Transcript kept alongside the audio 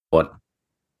One.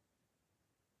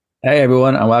 Hey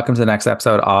everyone, and welcome to the next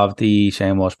episode of the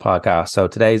Shane Walsh podcast. So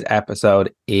today's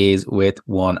episode is with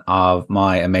one of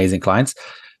my amazing clients.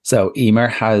 So Emer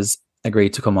has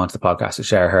agreed to come onto the podcast to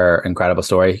share her incredible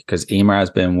story, because Emer has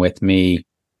been with me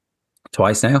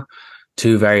twice now,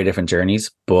 two very different journeys,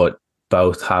 but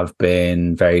both have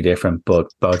been very different, but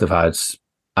both have had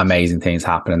amazing things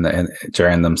happen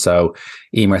during them. So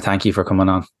Emer, thank you for coming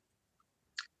on.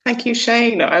 Thank you,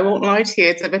 Shane. I won't lie to you.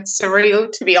 It's a bit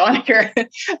surreal to be on here.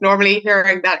 Normally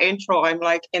hearing that intro, I'm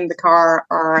like in the car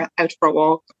or out for a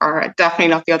walk, or definitely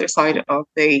not the other side of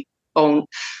the phone.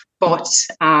 But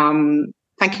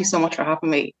thank you so much for having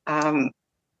me.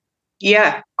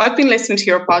 Yeah, I've been listening to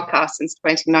your podcast since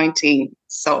 2019.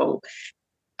 So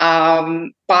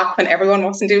back when everyone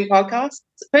wasn't doing podcasts.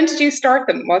 When did you start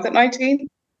them? Was it 19?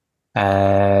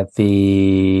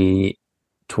 The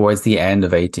towards the end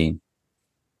of 18.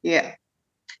 Yeah.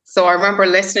 So I remember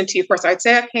listening to you first. I'd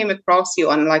say I came across you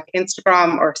on like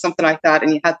Instagram or something like that,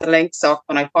 and you had the links up,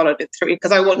 and I followed it through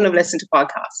because I wouldn't have listened to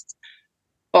podcasts.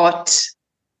 But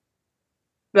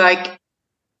like,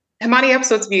 how many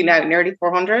episodes have you now? Nearly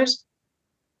 400?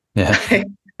 Yeah.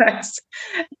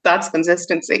 that's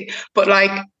consistency. But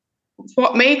like,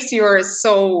 what makes yours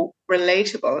so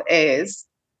relatable is,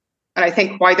 and I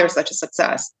think why they're such a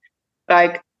success,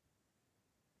 like,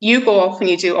 you go off and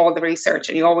you do all the research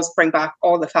and you always bring back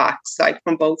all the facts, like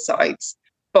from both sides,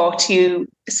 but you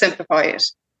simplify it.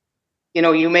 You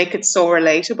know, you make it so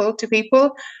relatable to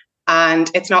people.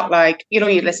 And it's not like, you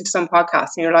listen to some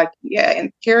podcasts and you're like, yeah,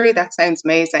 in theory, that sounds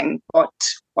amazing. But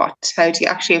how do you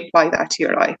actually apply that to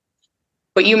your life?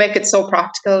 But you make it so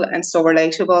practical and so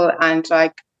relatable. And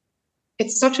like,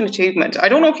 it's such an achievement. I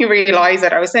don't know if you realize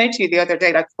it. I was saying to you the other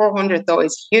day, like 400 though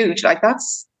is huge. Like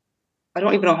I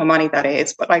don't even know how many that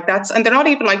is, but like and they're not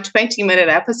even like 20-minute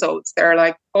episodes. They're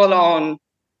like full on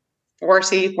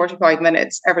 40, 45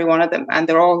 minutes, every one of them. And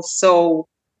they're all so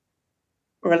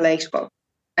relatable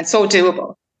and so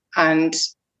doable. And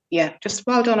yeah, just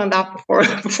well done on that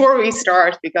before we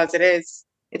start, because it's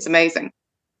amazing.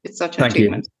 It's such an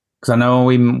achievement. Because I know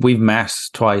we've met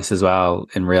twice as well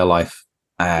in real life.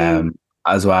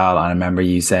 As well. And I remember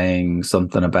you saying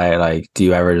something about like, do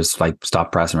you ever just like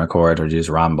stop pressing record, or do you just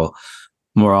ramble?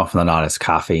 More often than not, it's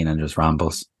caffeine and just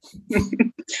rambles.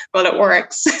 Well, it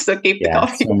works. So keep the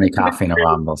coffee. So many caffeine and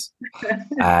rambles.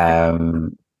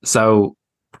 So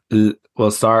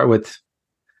we'll start with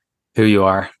who you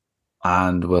are,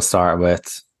 and we'll start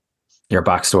with your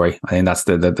backstory. I think that's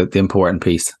the important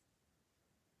piece.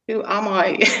 Who am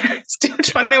I? Still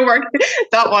trying to work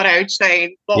that one out,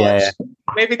 Shane. But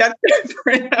maybe that's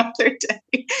for another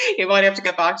day. You might have to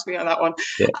get back to me on that one.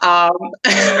 Yeah.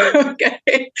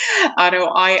 Okay. I know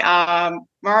I am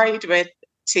married with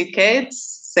 2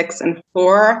 kids, 6 and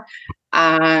 4,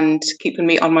 and keeping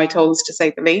me on my toes, to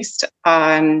say the least.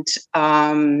 And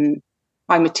I'm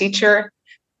a teacher.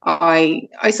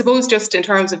 I suppose just in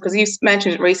terms of, because you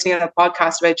mentioned it recently on a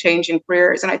podcast about changing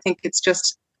careers, and I think it's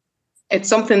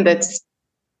something that's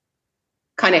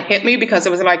kind of hit me, because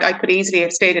it was like I could easily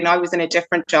have stayed and I was in a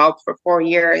different job for 4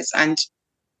 years. And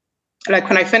like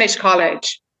when I finished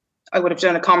college, I would have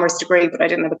done a commerce degree, but I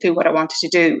didn't have a clue what I wanted to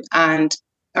do. And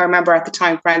I remember at the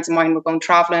time friends of mine were going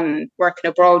traveling and working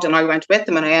abroad, and I went with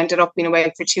them, and I ended up being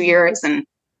away for 2 years. And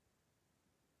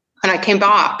when I came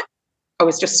back, I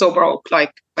was just so broke,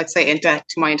 like I'd say in debt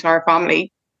to my entire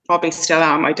family. Probably still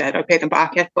am. I did. I paid them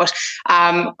back yet, but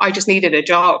I just needed a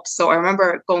job. So I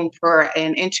remember going for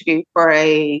an interview for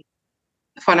a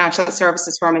financial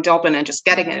services firm in Dublin and just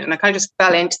getting it. And I kind of just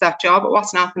fell into that job. It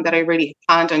wasn't nothing that I really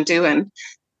planned on doing.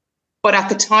 But at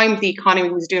the time, the economy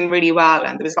was doing really well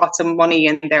and there was lots of money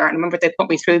in there. And I remember they put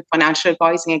me through financial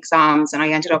advising exams, and I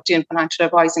ended up doing financial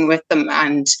advising with them.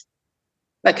 And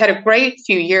like had a great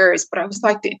few years, but I was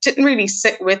like, it didn't really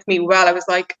sit with me well. I was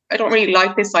like, I don't really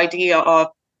like this idea of,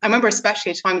 I remember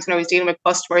especially at times when I was dealing with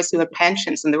customers who had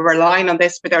pensions and they were relying on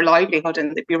this for their livelihood,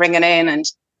 and they'd be ringing in, and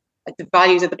like the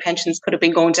values of the pensions could have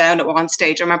been going down at one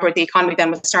stage. I remember the economy then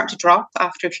was starting to drop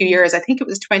after a few years. I think it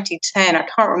was 2010. I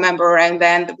can't remember, around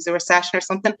then there was a recession or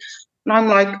something. And I'm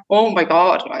like, oh my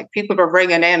God, like people were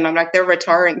ringing in. I'm like, they're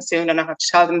retiring soon, and I have to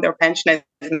tell them their pension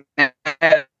is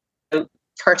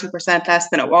 30% less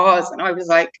than it was. And I was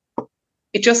like,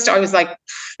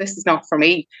 this is not for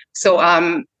me. So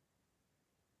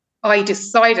I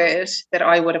decided that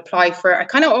I would apply for, I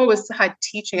kind of always had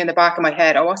teaching in the back of my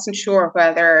head. I wasn't sure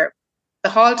whether the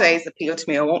holidays appealed to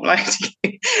me. I won't lie to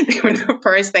you. They were the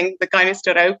first thing that kind of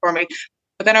stood out for me.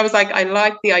 But then I was like, I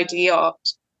like the idea of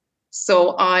it.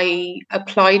 So I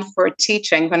applied for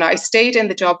teaching when I stayed in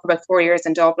the job for about 4 years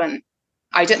in Dublin.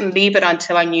 I didn't leave it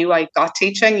until I knew I got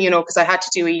teaching, because I had to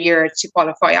do a year to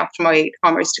qualify after my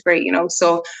commerce degree,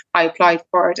 so I applied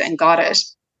for it and got it.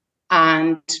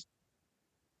 And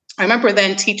I remember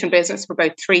then teaching business for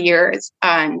about 3 years,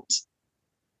 and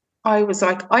I was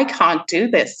like, I can't do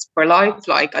this for life.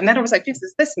 And then I was like,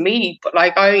 is this me? But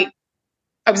I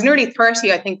was nearly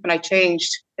 30, I think, when I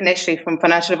changed initially from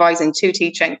financial advising to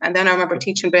teaching. And then I remember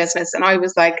teaching business, and I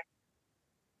was like,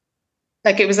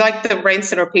 it was like the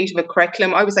rinse and repeat of a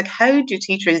curriculum. I was like, how do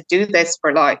teachers do this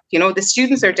for life? The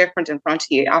students are different in front of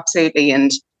you, absolutely.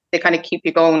 And they kind of keep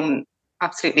you going,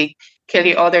 absolutely kill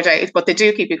you other days, but they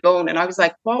do keep you going. And I was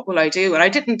like, what will I do? And I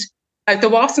didn't, there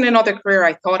wasn't another career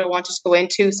I thought I wanted to go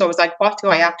into. So I was like, what do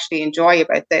I actually enjoy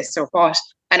about this, or what?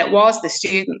 And it was the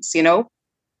students,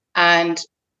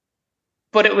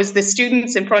 but it was the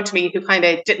students in front of me who kind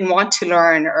of didn't want to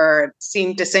learn, or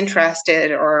seemed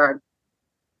disinterested, or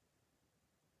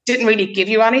didn't really give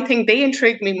you anything. They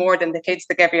intrigued me more than the kids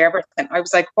that gave you everything. I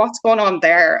was like, what's going on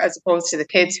there, as opposed to the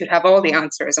kids who'd have all the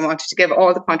answers and wanted to give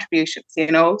all the contributions,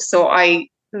 So I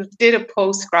did a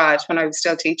post-grad when I was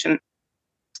still teaching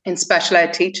in special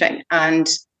ed teaching. And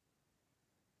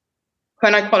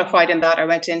when I qualified in that, I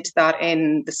went into that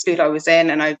in the school I was in,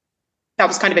 and that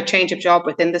was kind of a change of job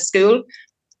within the school.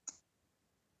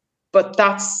 But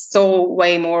that's so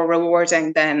way more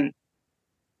rewarding than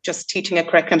just teaching a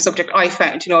curriculum subject. I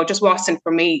found, it just wasn't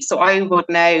for me. So I would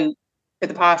now, for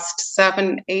the past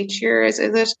 7-8 years,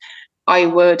 I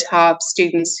would have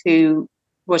students who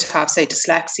would have, say,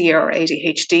 dyslexia or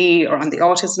ADHD, or on the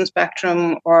autism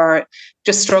spectrum, or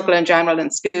just struggle in general in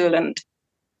school. And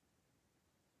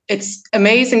it's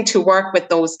amazing to work with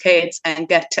those kids and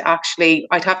get to actually,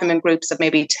 I'd have them in groups of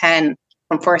maybe 10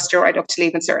 from first year right up to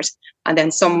Leaving Cert, and then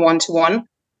some one-to-one.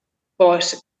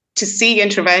 But to see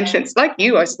interventions like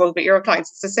you, I suppose, with your clients,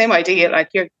 it's the same idea.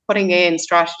 You're putting in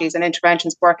strategies and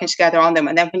interventions, working together on them.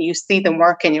 And then when you see them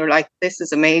working, you're like, this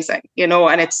is amazing,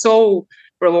 and it's so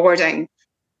rewarding,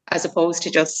 as opposed to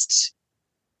just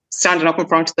standing up in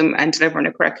front of them and delivering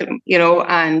a curriculum,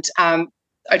 And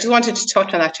I just wanted to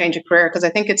touch on that change of career, because I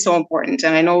think it's so important.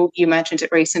 And I know you mentioned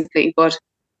it recently, but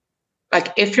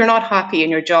if you're not happy in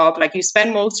your job, you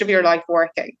spend most of your life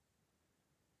working.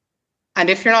 And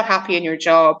if you're not happy in your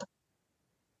job,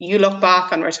 you look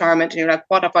back on retirement and you're like,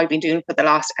 what have I been doing for the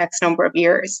last X number of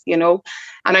years, And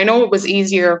I know it was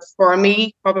easier for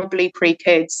me, probably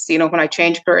pre-kids, when I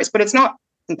changed careers, but it's not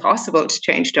impossible to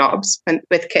change jobs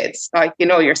with kids.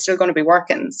 You're still going to be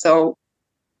working. So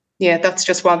yeah, that's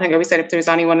just one thing I would say, if there's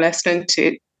anyone listening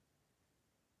to.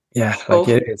 Yeah,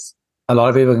 it is. A lot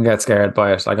of people can get scared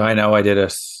by it. I know I did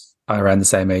it around the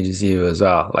same age as you as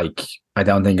well. I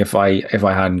don't think if I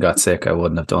hadn't got sick, I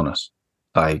wouldn't have done it.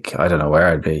 I don't know where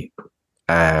I'd be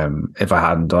if I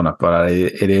hadn't done it. But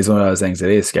it is one of those things. It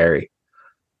is scary.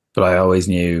 But I always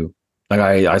knew.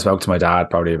 I spoke to my dad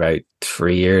probably about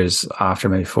 3 years after,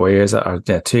 maybe 4 years, or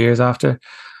 2 years after,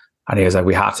 and he was like,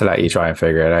 "We have to let you try and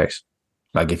figure it out.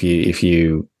 If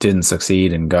you didn't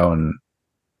succeed in going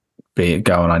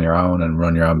on your own and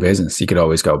run your own business, you could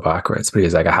always go backwards." But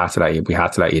he's like, we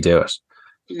had to let you do it.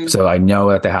 Mm-hmm. So I know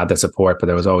that they had the support, but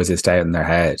there was always this doubt in their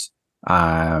head.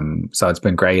 So it's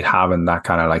been great having that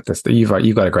kind of this. You've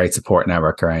got a great support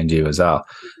network around you as well.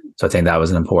 So I think that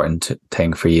was an important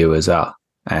thing for you as well.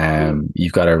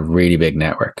 You've got a really big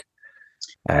network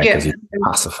because you're a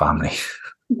massive family.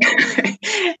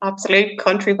 Absolute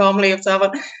country family of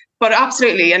 7, but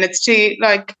absolutely, and it's we'll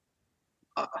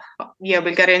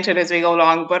get into it as we go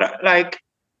along, but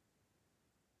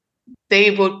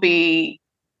they would be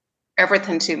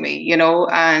everything to me,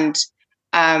 and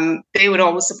they would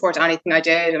always support anything I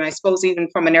did. And I suppose even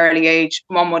from an early age,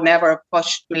 Mum would never have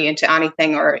pushed me into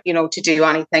anything, or to do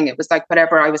anything. It was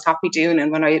whatever I was happy doing.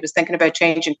 And when I was thinking about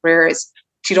changing careers,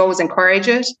 she'd always encourage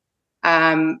it.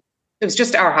 It was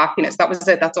just our happiness. That was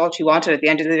it. That's all she wanted at the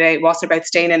end of the day. It wasn't about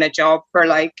staying in a job for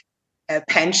a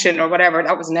pension or whatever.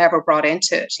 That was never brought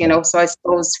into it, So I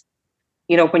suppose,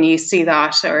 when you see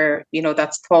that, or,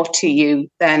 that's taught to you,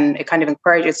 then it kind of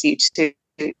encourages you to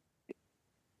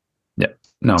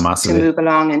massively, to move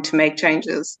along and to make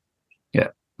changes. Yeah,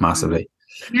 massively.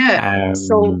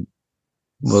 So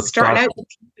starting out with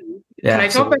you, can I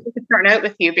talk about starting out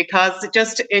with you, because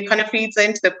it kind of feeds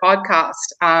into the podcast.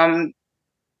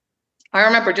 I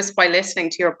remember just by listening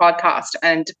to your podcast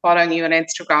and following you on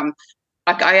Instagram,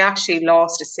 I actually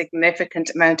lost a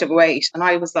significant amount of weight, and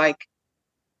I was like,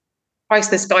 Christ,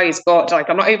 this guy is good. I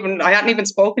hadn't even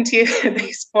spoken to you at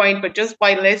this point, but just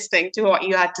by listening to what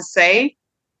you had to say,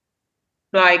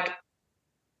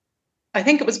 I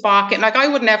think it was back in, like, I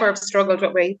would never have struggled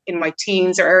with weight in my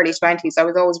teens or early 20s. I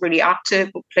was always really active,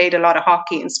 played a lot of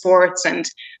hockey and sports, and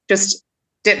just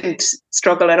didn't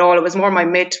struggle at all. It was more my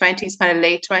mid 20s, kind of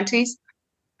late 20s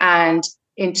and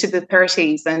into the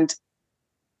 30s. And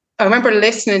I remember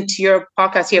listening to your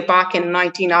podcast here back in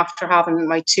 19 after having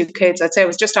my two kids. I'd say it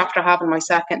was just after having my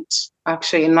second,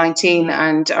 actually, in 19.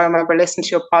 And I remember listening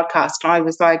to your podcast, and I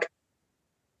was like,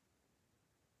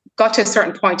 got to a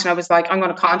certain point and I was like, I'm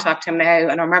going to contact him now.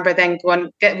 And I remember then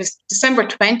going, it was December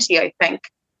 20, I think.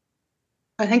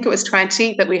 I think it was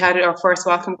 20 that we had our first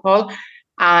welcome call.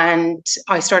 And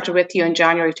I started with you in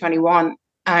January 21.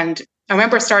 And I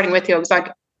remember starting with you, I was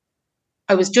like,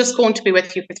 I was just going to be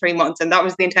with you for 3 months. And that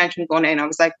was the intention going in. I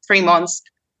was like, 3 months,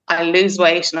 I'll lose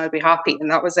weight and I'll be happy.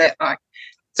 And that was it. Like,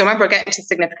 so I remember getting to a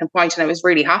significant point and I was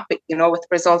really happy, you know, with the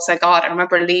results I got. I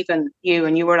remember leaving you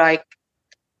and you were like,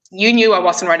 you knew I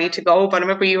wasn't ready to go, but I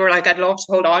remember you were like, I'd love to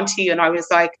hold on to you. And I was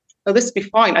like, oh, this will be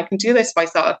fine. I can do this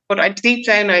myself. But deep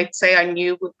down, I'd say I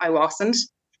knew I wasn't.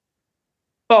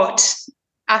 But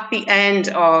at the end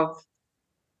of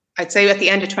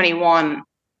 21,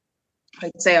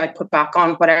 I'd say I'd put back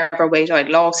on whatever weight I'd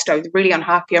lost. I was really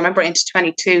unhappy. I remember into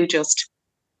 22, just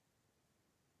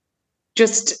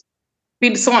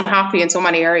being so unhappy in so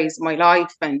many areas of my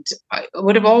life. And I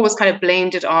would have always kind of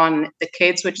blamed it on the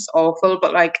kids, which is awful.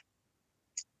 But like,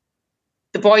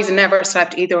 the boys never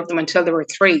slept, either of them, until they were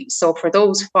 3. So for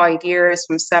those 5 years,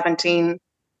 from 17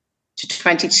 to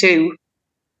 22,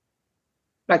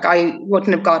 like, I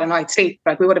wouldn't have got a night's sleep.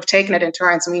 Like, we would have taken it in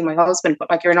turns, me and my husband, but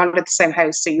like, you're not at the same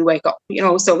house, so you wake up, you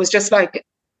know. So it was just like,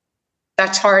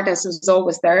 that tiredness was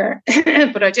always there.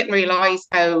 But I didn't realize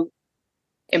how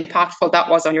impactful that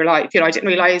was on your life. You know, I didn't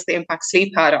realize the impact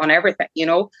sleep had on everything, you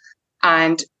know.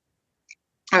 And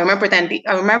I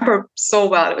remember so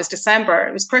well, it was December,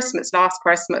 it was Christmas, last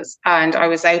Christmas, and I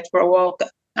was out for a walk.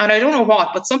 And I don't know what,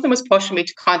 but something was pushing me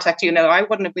to contact you. Now, I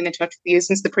wouldn't have been in touch with you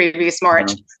since the previous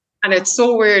March. Mm-hmm. And it's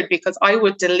so weird because I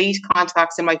would delete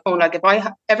contacts in my phone. Like, if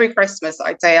every Christmas,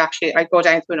 I'd say, actually, I'd go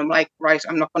down through and I'm like, right,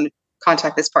 I'm not going to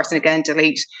contact this person again,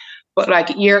 delete. But like,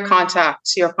 your contact,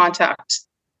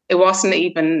 it wasn't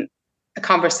even a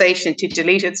conversation to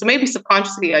delete it. So maybe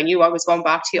subconsciously I knew I was going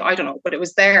back to you. I don't know, but it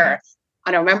was there.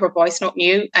 And I remember voice noting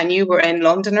you, and you were in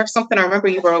London or something. I remember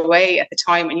you were away at the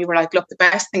time, and you were like, look, the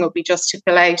best thing would be just to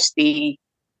fill out the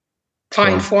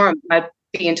client form. I'd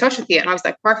be in touch with you. And I was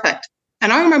like, perfect.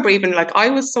 And I remember even, like, I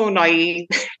was so naive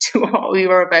to what we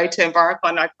were about to embark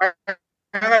on. Like, I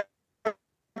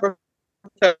remember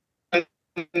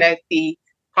the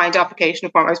client application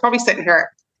form. I was probably sitting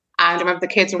here, and I remember the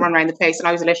kids were running around the place, and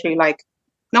I was literally like,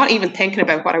 not even thinking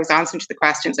about what I was answering to the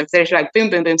questions. I was literally like,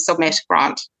 boom, boom, boom, submit,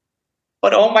 grant.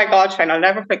 But oh my God, Shane, I'll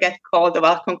never forget the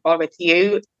welcome call with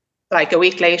you, like a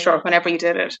week later or whenever you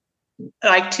did it.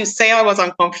 Like, to say I was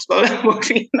uncomfortable would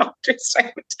be an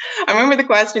understatement. I remember the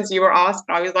questions you were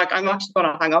asking. I was like, I'm actually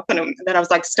going to hang up on him. And then I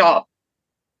was like, stop.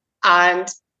 And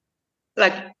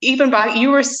like, even back,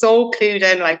 you were so clued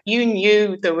in. Like, you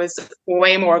knew there was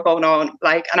way more going on.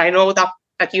 Like, and I know that,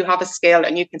 like, you have a skill,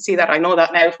 and you can see that. I know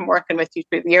that now from working with you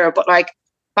through the year. But like,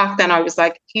 back then I was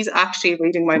like, he's actually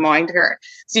reading my mind here.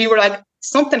 So you were like,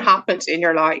 something happened in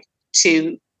your life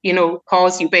to, you know,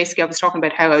 cause you, basically, I was talking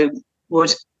about how I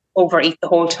would overeat the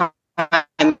whole time,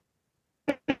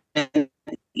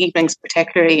 evenings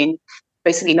particularly, and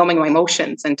basically numbing my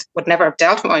emotions, and would never have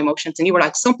dealt with my emotions. And you were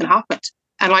like, something happened.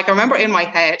 And like, I remember in my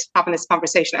head having this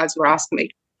conversation as you were asking me,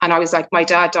 and I was like, my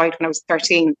dad died when I was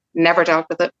 13, never dealt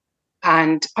with it.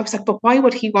 And I was like, but why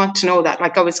would he want to know that?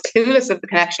 Like, I was clueless of the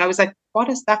connection. I was like, what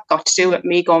has that got to do with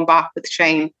me going back with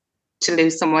Shane to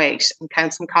lose some weight and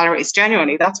count some calories?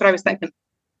 Genuinely, that's what I was thinking.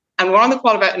 And we're on the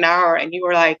call about an hour, and you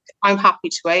were like, I'm happy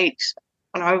to wait.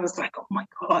 And I was like, oh my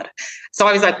God. So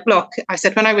I was like, look, I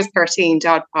said, when I was 13,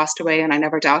 Dad passed away and I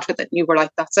never dealt with it. And you were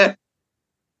like, that's it.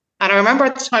 And I remember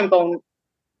at the time going,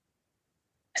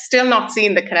 still not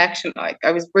seeing the connection. Like,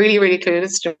 I was really, really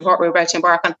clueless to what we were about to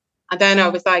embark on. And then I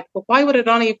was like, well, why would it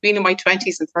only have been in my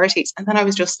 20s and 30s? And then I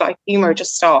was just like, Emer,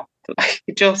 just stop. Like,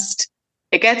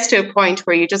 it gets to a point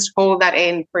where you just hold that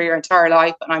in for your entire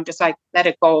life. And I'm just like, let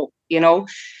it go, you know?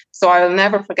 So I'll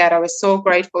never forget, I was so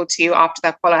grateful to you after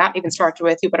that call. I hadn't even started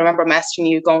with you, but I remember messaging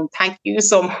you going, thank you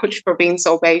so much for being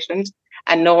so patient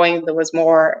and knowing there was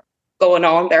more going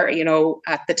on there, you know,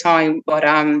 at the time. But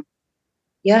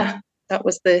yeah, that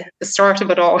was the start of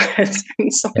it all. It's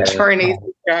been some journey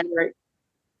since January.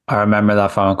 I remember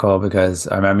that phone call because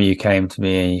I remember you came to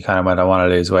me and you kind of went, I want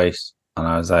to lose weight. And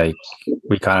I was like,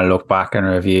 we kind of looked back and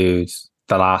reviewed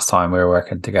the last time we were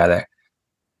working together.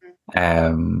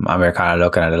 And we were kind of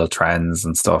looking at little trends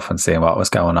and stuff and seeing what was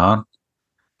going on.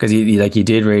 because you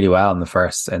did really well in the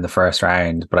first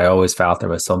round, but I always felt there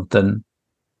was something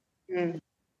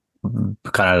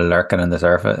kind of lurking in the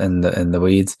surface in the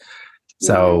weeds.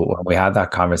 So when we had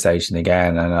that conversation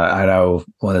again, and I know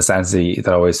one of the sentences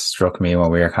that always struck me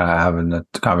when we were kind of having the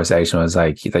conversation was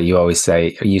like that you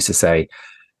used to say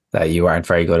that you weren't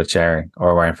very good at sharing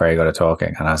or weren't very good at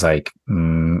talking. And I was like,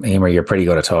 Emer, you're pretty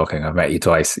good at talking. I've met you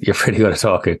twice. You're pretty good at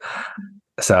talking.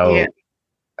 So,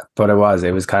 but it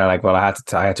was kind of like, well, I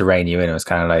had to rein you in. It was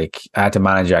kind of like, I had to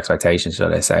manage your expectations,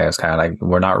 should I say. I was kind of like,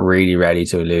 we're not really ready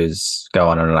to go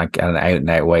on an out and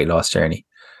out weight loss journey.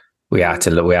 We had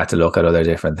to look at other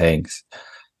different things.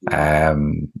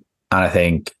 And I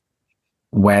think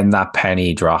when that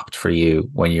penny dropped for you,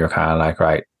 when you were kind of like,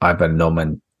 right, I've been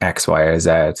numbing X, Y, or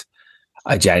Z,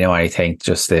 I genuinely think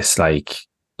just this like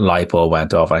light bulb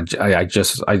went off. I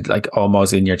like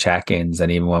almost in your check-ins,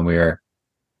 and even when we were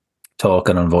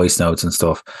talking on voice notes and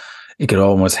stuff, you could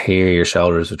almost hear your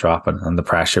shoulders were dropping and the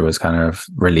pressure was kind of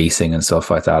releasing and stuff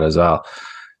like that as well.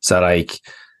 So like,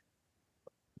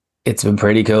 it's been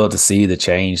pretty cool to see the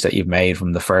change that you've made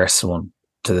from the first one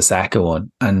to the second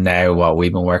one. And now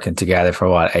we've been working together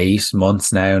for 8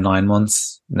 months now, 9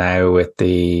 months now in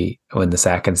the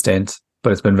second stint,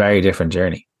 but it's been a very different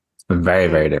journey. It's been very,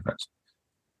 very different.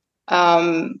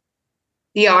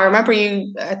 Yeah, I remember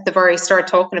you at the very start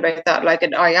talking about that. Like,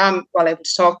 and I am well able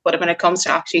to talk, but when it comes to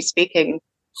actually speaking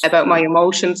about my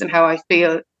emotions and how I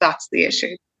feel, that's the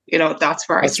issue. That's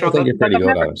where I struggle. I think you're pretty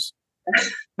good at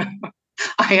it.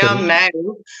 I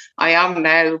am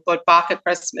now, but back at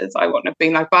Christmas, I wouldn't have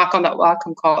been like back on that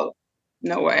welcome call.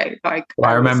 No way. Like,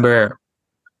 I remember,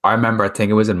 I think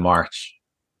it was in March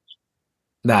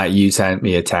that you sent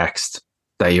me a text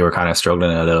that you were kind of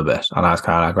struggling a little bit. And I was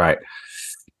kind of like, right,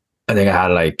 I think I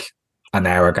had like an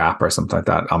hour gap or something like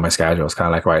that on my schedule. It's kind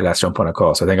of like, right, let's jump on a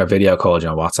call. So I think I video called you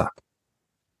on WhatsApp.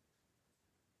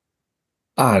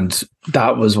 And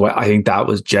that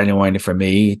was genuinely for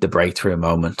me, the breakthrough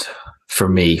moment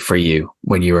for you,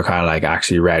 when you were kind of like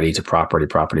actually ready to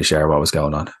properly share what was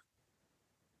going on.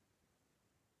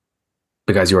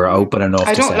 Because you were open enough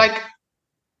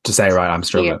to say, right, I'm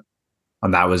struggling. Yeah.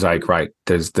 And that was like, right,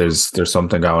 there's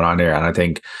something going on here. And I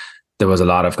think there was a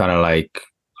lot of kind of like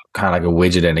a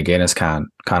widget in a Guinness can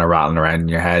kind of rattling around in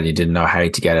your head. You didn't know how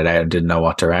to get it out and didn't know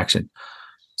what direction.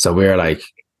 So we were like,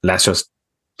 let's just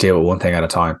deal with one thing at a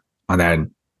time. And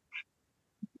then,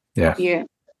 yeah. Yeah,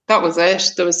 that was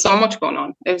it. There was so much going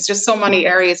on. It was just so many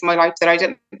areas in my life that I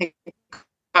didn't think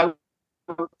I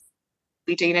would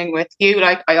be dealing with.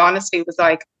 Like, I honestly was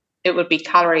like, it would be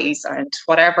calories and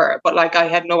whatever, but like I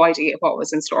had no idea what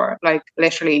was in store. Like,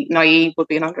 literally naive would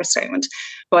be an understatement.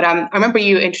 But I remember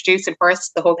you introducing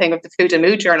first the whole thing of the food and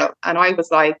mood journal, and I was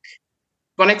like,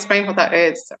 want to explain what that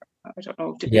is? I don't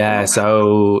know. Yeah,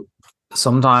 so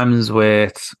sometimes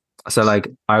like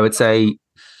I would say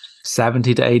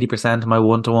 70 to 80% of my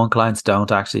one-to-one clients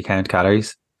don't actually count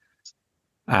calories.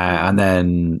 And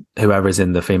then whoever's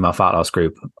in the female fat loss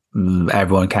group,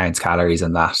 everyone counts calories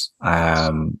in that.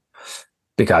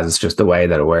 Because it's just the way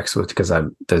that it works because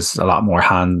there's a lot more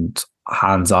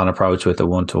hands-on approach with the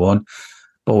one-to-one.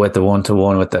 But with the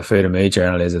one-to-one with the food and mood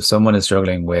journal is if someone is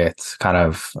struggling with kind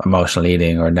of emotional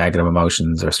eating or negative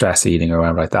emotions or stress eating or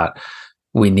whatever like that,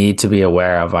 we need to be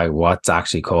aware of like what's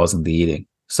actually causing the eating.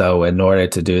 So in order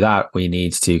to do that, we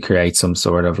need to create some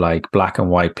sort of like black and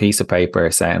white piece of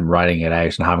paper and writing it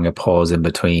out and having a pause in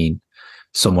between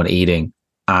someone eating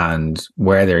and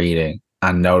where they're eating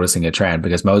and noticing a trend,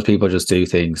 because most people just do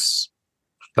things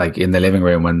like in the living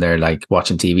room when they're like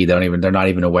watching TV. They're not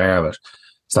even aware of it.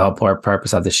 So the whole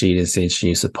purpose of the sheet is to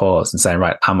introduce a pause and saying,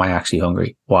 right, am I actually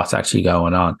hungry? What's actually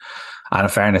going on? And in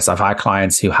fairness, I've had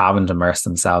clients who haven't immersed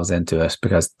themselves into it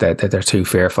because they're too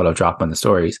fearful of dropping the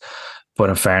stories. But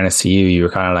in fairness to you, you were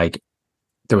kind of like,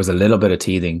 there was a little bit of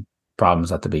teething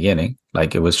problems at the beginning.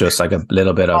 Like it was just like a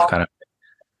little bit of kind of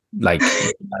like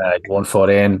 1 foot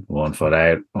in, 1 foot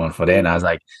out, 1 foot in. I was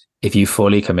like, if you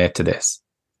fully commit to this.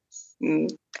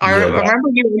 I remember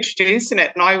you introducing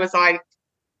it and I was like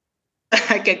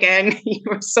again, you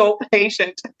were so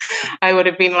patient. I would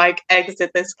have been like,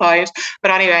 exit this client.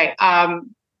 But anyway,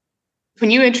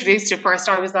 when you introduced it first,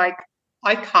 I was like,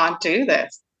 I can't do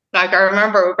this. Like, I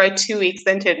remember about 2 weeks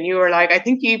into it and you were like, I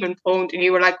think you even phoned and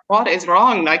you were like, what is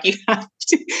wrong? Like, you have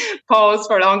to pause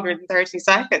for longer than 30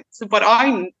 seconds. But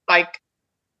I'm like,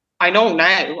 I know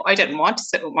now I didn't want to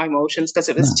sit with my emotions because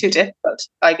it was too difficult.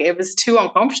 Like, it was too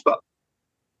uncomfortable.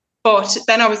 But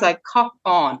then I was like, cop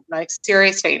on, like,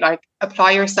 seriously, like,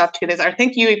 apply yourself to this. I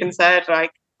think you even said,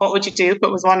 like, what would you do if it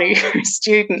was one of your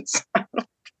students?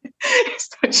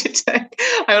 such a day.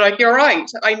 I'm like, you're right.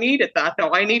 I needed that.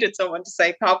 No, I needed someone to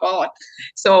say, "Pop on."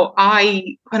 So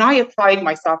when I applied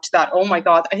myself to that, oh my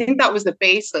God, I think that was the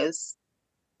basis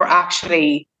for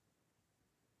actually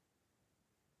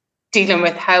dealing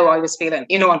with how I was feeling,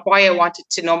 and why I wanted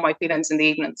to know my feelings in the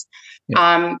evenings.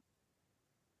 Yeah.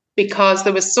 Because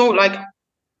there was so like,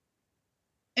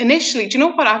 initially, do you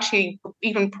know what actually,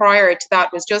 even prior to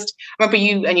that, was just, I remember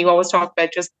you always talk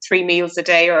about just 3 meals a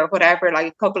day or whatever,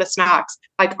 like a couple of snacks.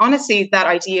 Like, honestly, that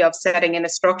idea of setting in a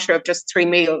structure of just 3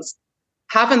 meals,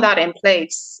 having that in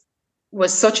place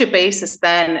was such a basis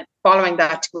then following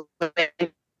that to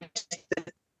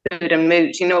food and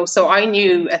mood, So I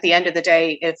knew at the end of the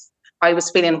day, if I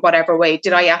was feeling whatever way,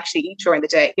 did I actually eat during the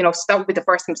day? So that would be the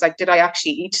first thing. It's like, did I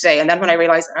actually eat today? And then when I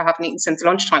realized I haven't eaten since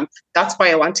lunchtime, that's why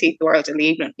I want to eat the world in the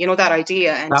evening. That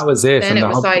idea. And that was it. Then and it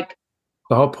was like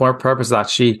the whole purpose of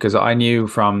that sheet, because I knew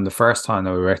from the first time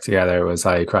that we worked together, it was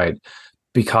like, right,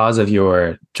 because of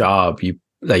your job,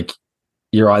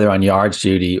 you're either on yards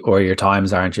duty or your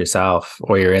times aren't yourself,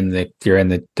 or you're in the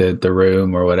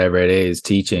room or whatever it is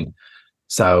teaching.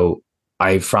 So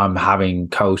from having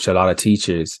coached a lot of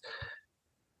teachers,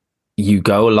 you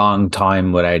go a long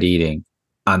time without eating,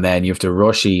 and then you have to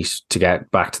rush eat to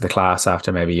get back to the class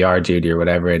after maybe yard duty or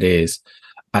whatever it is.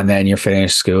 And then you're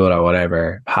finished school or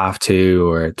whatever, 2:30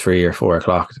 or 3 or 4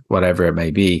 o'clock, whatever it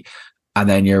may be. And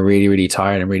then you're really, really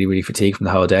tired and really, really fatigued from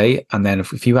the whole day. And then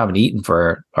if you haven't eaten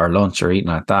for or lunch or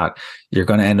eaten like that, you're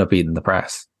going to end up eating the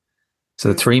press. So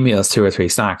the 3 meals, 2 or 3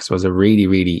 snacks was a really,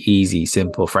 really easy,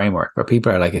 simple framework. But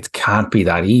people are like, it can't be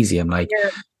that easy. I'm like, yeah.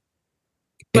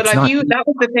 But like that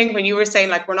was the thing when you were saying,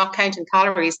 like, we're not counting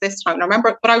calories this time. I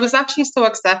remember, but I was actually so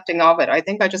accepting of it. I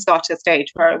think I just got to a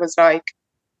stage where it was like,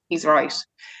 he's right.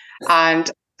 And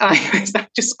I was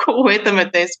like, just go with them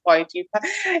at this point. You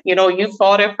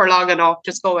fought it for long enough,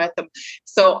 just go with them.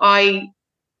 So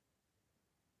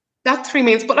that 3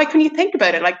 meals, but like, when you think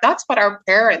about it, like, that's what our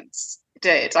parents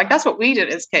did. Like, that's what we did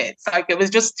as kids. Like, it was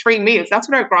just 3 meals. That's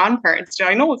what our grandparents did.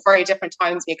 I know it's very different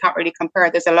times, and you can't really compare.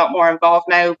 There's a lot more involved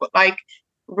now, but like,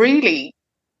 really,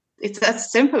 it's as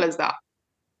simple as that.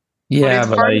 Yeah,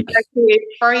 but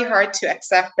it's very hard to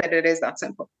accept that it is that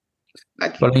simple.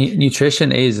 Well,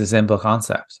 nutrition is a simple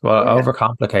concept. What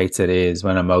overcomplicates it is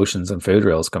when emotions and food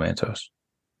rules come into it.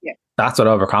 Yeah. That's what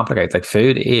overcomplicates. Like,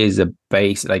 food is a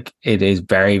base, like, it is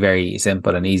very, very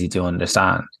simple and easy to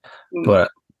understand.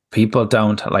 But people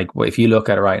don't, like, if you look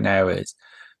at it right now, is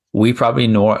we probably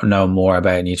know more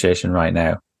about nutrition right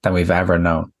now than we've ever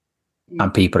known.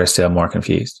 And people are still more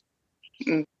confused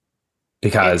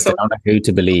because they don't know who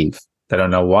to believe. They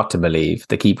don't know what to believe.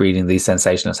 They keep reading these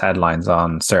sensationalist headlines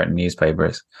on certain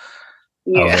newspapers.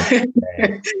 Yeah.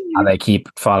 And they keep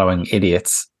following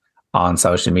idiots on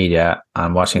social media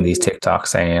and watching these TikToks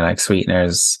saying, like,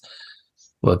 sweeteners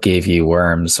will give you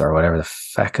worms or whatever the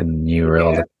feckin' new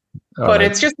rule. Yeah. But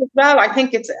it's just, as well, I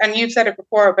think it's, and you've said it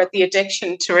before about the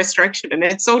addiction to restriction. And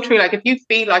it's so true. Like, if you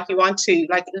feel like you want to,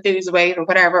 like, lose weight or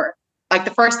whatever, like,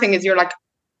 the first thing is you're like,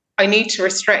 I need to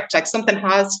restrict. Like, something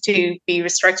has to be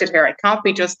restricted here. It can't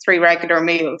be just 3 regular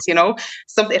meals,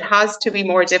 Something, it has to be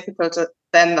more difficult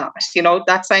than that.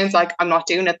 That sounds like I'm not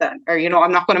doing it then, or,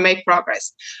 I'm not going to make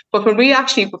progress. But when we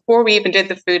actually, before we even did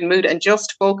the food and mood and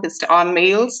just focused on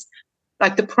meals,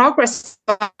 like, the progress,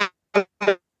 I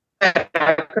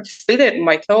could feel it in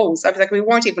my clothes. I was like, we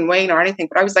weren't even weighing or anything,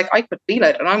 but I was like, I could feel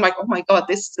it. And I'm like, oh my God,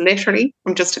 this is literally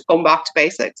from just going back to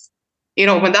basics.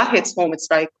 When that hits home, it's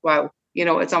like, wow,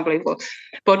 it's unbelievable.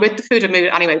 But with the food and mood,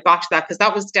 anyway, back to that, because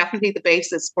that was definitely the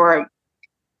basis for,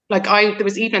 like, there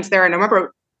was evenings there, and I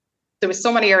remember there was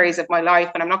so many areas of my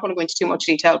life, and I'm not going to go into too much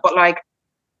detail, but like,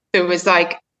 there was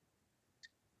like,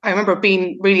 I remember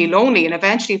being really lonely. And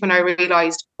eventually when I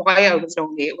realized why I was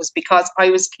lonely, it was because I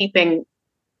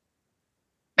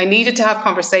needed to have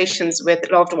conversations with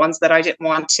loved ones that I didn't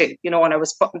want to, and I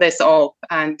was putting this up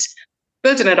and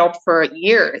building it up for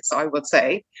years, I would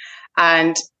say.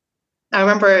 And I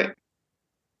remember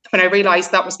when I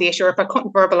realized that was the issue, or if I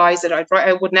couldn't verbalize it,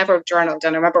 I would never have journaled.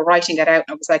 And I remember writing it out,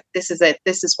 and I was like, this is it.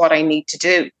 This is what I need to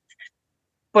do.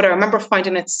 But I remember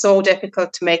finding it so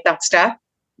difficult to make that step.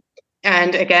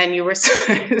 And again, you were so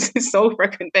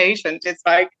freaking patient. It's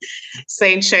like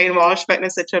saying Shane Walsh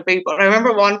Fitness it should be. But I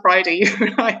remember one Friday, you were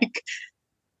like,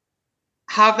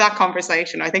 have that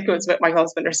conversation. I think it was with my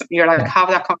husband or something. You're like, have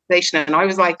that conversation. And I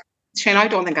was like, Shane, I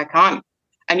don't think I can.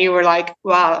 And you were like,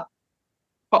 well,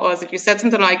 what was it? You said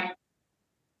something like,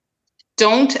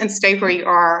 don't and stay where you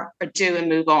are, or do and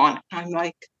move on. And I'm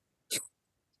like,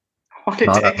 what a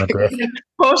day.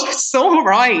 But so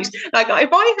right. Like, if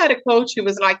I had a coach who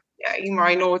was like, yeah, Emer,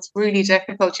 I know it's really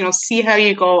difficult, see how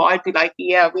you go. I'd be like,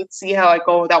 yeah, we'd see how I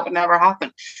go. That would never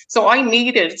happen. So I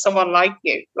needed someone like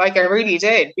you, like I really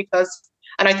did,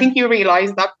 and I think you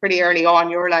realized that pretty early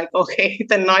on. You were like, okay,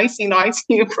 the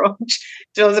nicey approach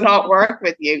does not work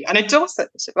with you. And it doesn't.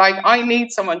 Like, I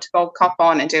need someone to go cop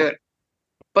on and do it.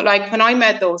 But like, when I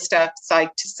made those steps,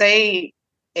 like, to say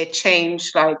it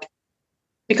changed, like,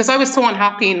 because I was so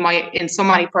unhappy in so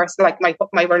many like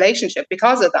my relationship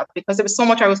because of that, because there was so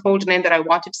much I was holding in that I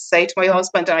wanted to say to my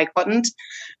husband and I couldn't.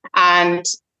 And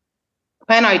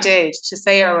when I did, to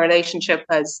say our relationship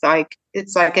as like,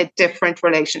 it's like a different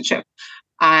relationship.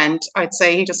 And I'd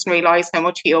say he doesn't realize how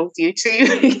much he owes you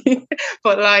too.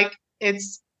 But like,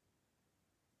 it's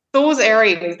those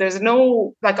areas, there's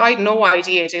no, like, I had no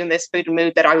idea doing this food and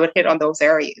mood that I would hit on those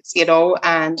areas,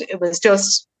 and it was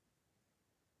just,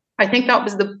 I think that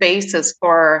was the basis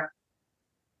for,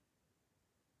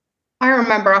 I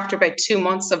remember after about 2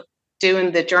 months of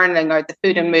doing the journaling or the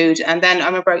food and mood, and then I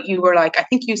remember you were like, I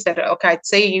think you said, okay, I'd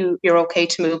say you're okay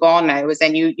to move on now, as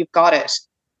then you've got it.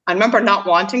 I remember not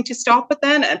wanting to stop it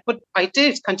then, but I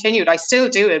did continued. I still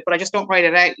do it, but I just don't write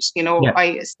it out.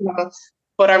 Yeah.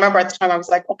 But I remember at the time I was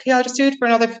like, okay, I'll just do it for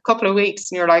another couple of weeks.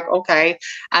 And you're like, okay.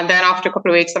 And then after a couple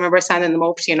of weeks, I remember sending them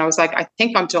over to you, and I was like, I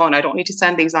think I'm done. I don't need to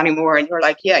send these anymore. And you're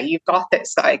like, yeah, you've got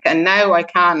this. Like, and now I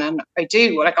can, and I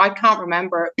do. Like, I can't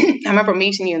remember. I remember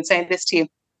meeting you and saying this to you.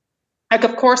 Like,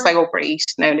 of course, I overeat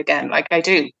now and again. Like, I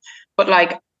do, but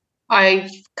like,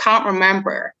 I can't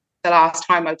remember the last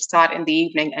time I've sat in the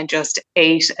evening and just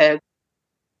ate a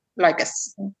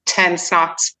 10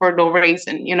 snacks for no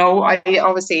reason. I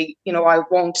obviously, I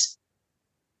won't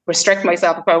restrict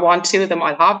myself. If I want 2 of them,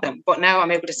 I'll have them. But now I'm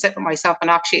able to sit with myself,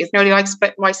 and actually it's nearly like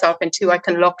split myself in 2. I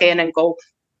can look in and go,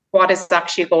 what is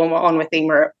actually going on with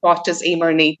Emer? What does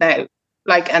Emer need now?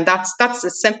 Like, and that's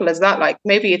as simple as that. Like,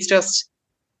 maybe it's just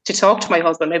to talk to my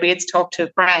husband, maybe it's talk to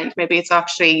a friend, maybe it's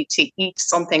actually to eat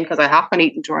something because I haven't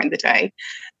eaten during the day.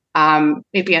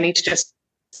 Maybe I need to just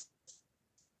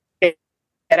get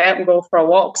out and go for a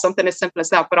walk, something as simple as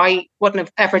that. But I wouldn't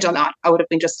have ever done that. I would have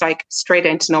been just like straight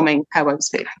into numbing how I was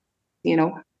feeling,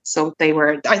 So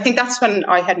I think that's when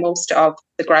I had most of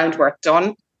the groundwork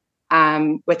done,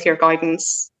 with your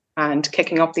guidance and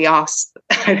kicking up the ass.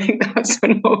 I think that's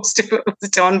when most of it was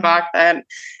done back then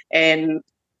in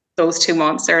those 2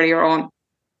 months earlier on.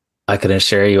 I can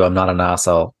assure you I'm not an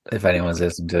asshole if anyone's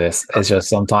listening to this. It's just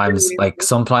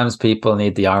sometimes people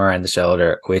need the arm around the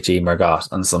shoulder, which Emer got,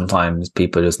 and sometimes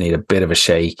people just need a bit of a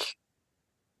shake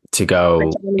to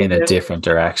go in a different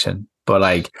direction. But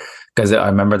like, because I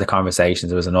remember the conversations,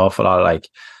 there was an awful lot of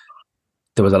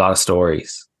there was a lot of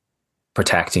stories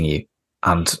protecting you.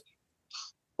 And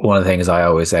one of the things I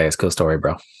always say is, cool story,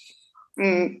 bro.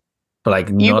 But like,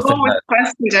 you always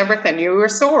questioned everything. You were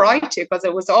so right too, because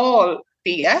it was all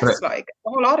BS, like a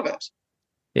whole lot of it.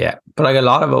 Yeah, but like a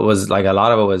lot of it was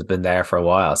been there for a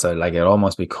while, so like it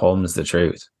almost becomes the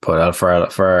truth. But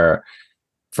for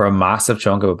a massive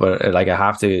chunk of it, but like I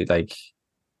have to, like,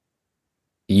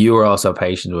 you were also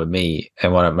patient with me,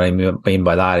 and what I mean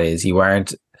by that is you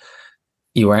weren't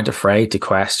afraid to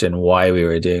question why we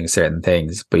were doing certain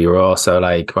things, but you were also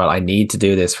like, well, I need to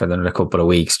do this for another couple of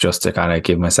weeks just to kind of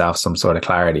give myself some sort of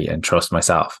clarity and trust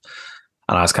myself.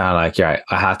 And I was kind of like, yeah,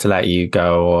 I had to let you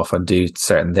go off and do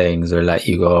certain things, or let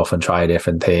you go off and try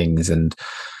different things and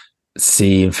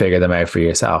see and figure them out for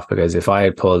yourself. Because if I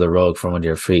had pulled the rug from under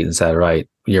your feet and said, right,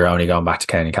 you're only going back to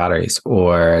counting calories,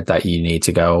 or that you need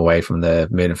to go away from the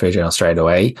mood and food journal straight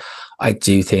away, I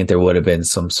do think there would have been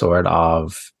some sort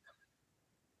of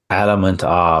element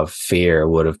of fear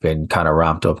would have been kind of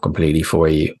ramped up completely for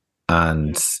you,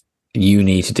 and you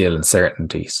need to deal in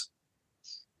certainties.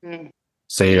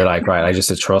 So you're like, right, I just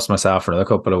have to trust myself for another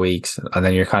couple of weeks. And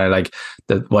then you're kind of like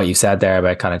what you said there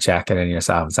about kind of checking in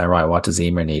yourself and saying, right, what does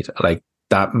Emer need? Like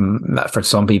that, for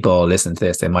some people listening to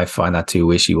this, they might find that too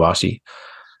wishy-washy,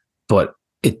 but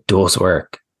it does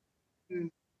work.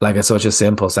 Like, it's such a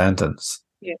simple sentence.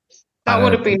 Yeah. That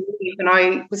would have been me when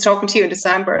I was talking to you in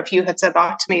December. If you had said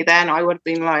that to me then, I would have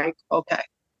been like, okay.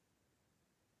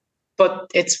 But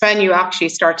it's when you actually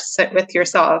start to sit with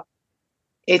yourself,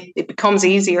 it becomes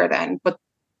easier then. But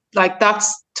like,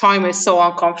 that's time is so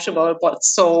uncomfortable, but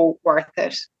so worth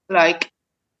it. Like,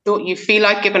 don't you feel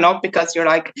like giving up because you're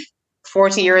like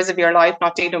 40 years of your life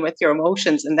not dealing with your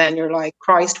emotions, and then you're like,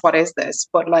 Christ, what is this?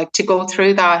 But like, to go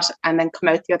through that and then come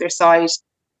out the other side,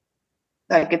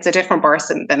 like, it's a different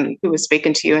person than who was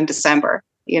speaking to you in December,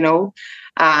 100%.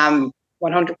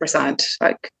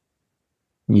 Like,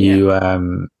 you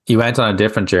went on a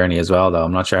different journey as well, though.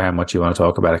 I'm not sure how much you want to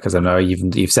talk about it, because I know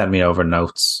you've sent me over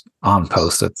notes on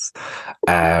Post-its.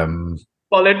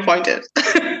 Bullet pointed.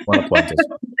 Well pointed.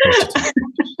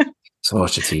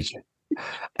 Such a teacher.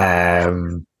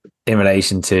 In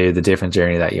relation to the different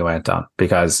journey that you went on,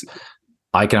 because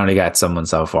I can only get someone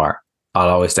so far. I'll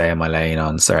always stay in my lane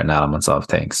on certain elements of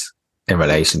things in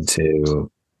relation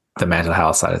to the mental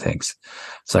health side of things.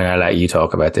 So I'm going to let you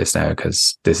talk about this now,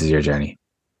 because this is your journey.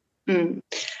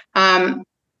 I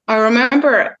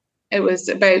remember we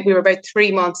were about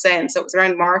 3 months in, so it was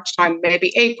around March time,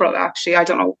 maybe April actually, I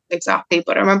don't know exactly,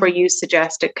 but I remember you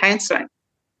suggested counselling.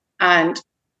 And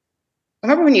I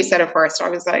remember when you said it first, I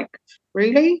was like,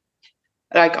 really?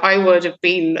 Like, I would have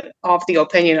been of the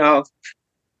opinion of,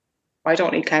 I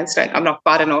don't need counselling. I'm not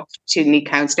bad enough to need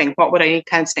counselling. What would I need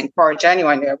counselling for?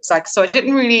 Genuinely, I was like, so I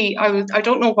didn't really, I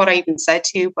don't know what I even said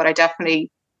to you, but I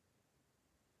definitely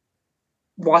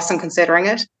wasn't considering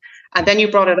it. And then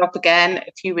you brought it up again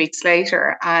a few weeks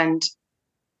later, and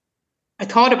I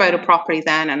thought about it properly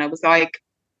then, and I was like,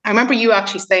 I remember you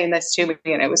actually saying this to me,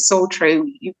 and it was so true.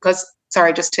 Because,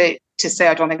 sorry, just to say,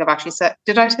 I don't think I've actually said,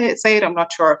 did I say it? I'm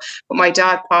not sure. But my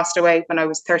dad passed away when I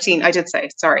was 13. I did say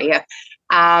it, sorry, yeah.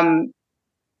 And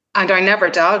I never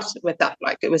dealt with that.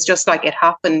 Like, it was just like it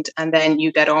happened, and then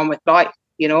you get on with life,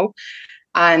 you know?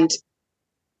 And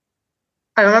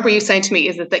I remember you saying to me,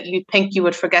 is it that you think you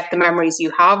would forget the memories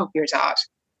you have of your dad?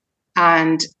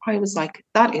 And I was like,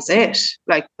 that is it.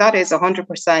 Like, that is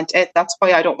 100% it. That's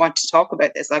why I don't want to talk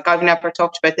about this. Like, I've never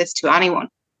talked about this to anyone.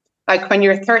 Like, when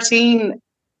you're 13,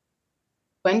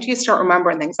 when do you start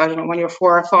remembering things? I don't know, when you're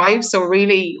 4 or 5. So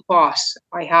really, I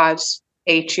had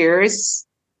 8 years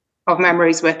of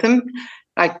memories with him.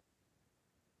 Like,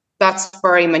 that's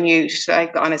very minute,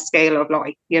 like on a scale of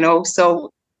life, you know?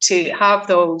 So to have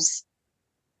those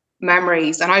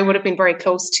memories, and I would have been very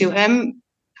close to him,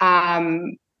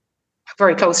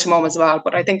 very close to mom as well.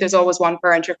 But I think there's always one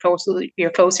parent you're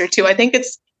closer to. I think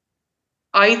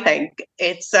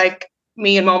it's like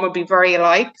me and mom would be very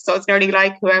alike. So it's nearly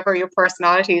like whoever your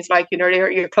personality is like,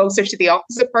 you're closer to the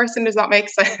opposite person. Does that make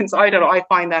sense? I don't know. I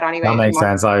find that anyway. That makes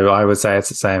sense. I would say it's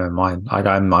the same in mine. Like,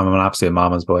 I'm an absolute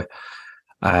mama's boy.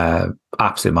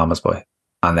 Absolute mama's boy.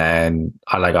 And then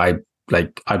I'd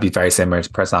be very similar to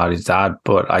personality to dad,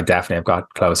 but I definitely have got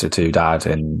closer to dad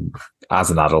as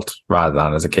an adult rather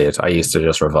than as a kid. I used to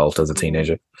just revolt as a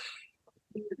teenager.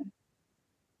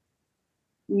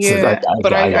 Yeah, so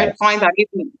but I find that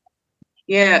even,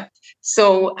 yeah.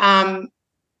 So,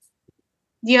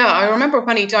 yeah, I remember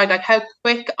when he died, like how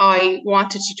quick I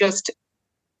wanted to just,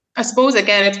 I suppose,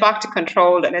 again, it's back to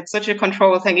control, and it's such a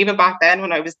control thing. Even back then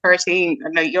when I was 13,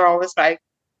 and you're always like,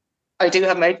 I do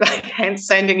have my hence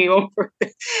sending you over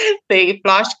the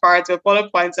flashcards with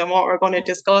bullet points on what we're going to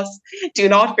discuss. Do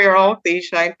not veer off these,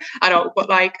 Shane. I know, but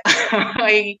like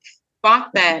back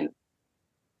then,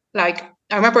 like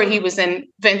I remember he was in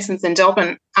Vincent's in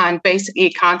Dublin, and basically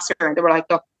cancer, and they were like,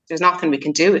 look, there's nothing we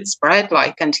can do. It's spread,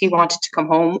 like, and he wanted to come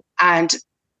home. And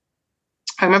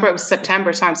I remember it was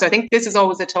September time. So I think this is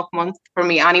always a tough month for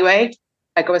me anyway.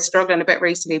 Like, I was struggling a bit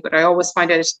recently, but I always find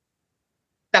it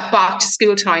that back to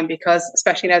school time, because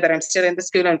especially now that I'm still in the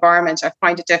school environment, I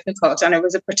find it difficult. And it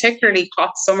was a particularly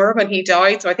hot summer when he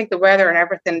died. So I think the weather and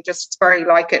everything just very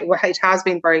like it. It has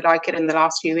been very like it in the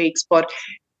last few weeks. But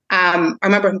I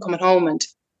remember him coming home, and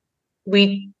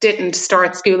we didn't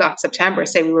start school that September.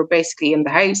 So we were basically in the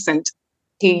house, and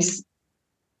he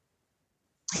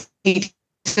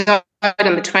died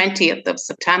on the 20th of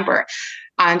September.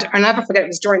 And I'll never forget, it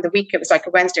was during the week. It was like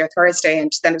a Wednesday or Thursday,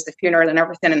 and then it was the funeral and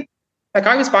everything. And like,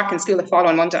 I was back in school the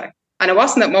following Monday, and it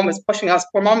wasn't that mum was pushing us.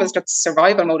 Poor mum was just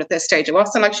survival mode at this stage. It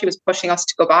wasn't like she was pushing us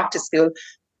to go back to school,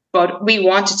 but we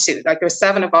wanted to. Like, there were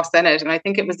 7 of us in it, and I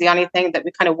think it was the only thing that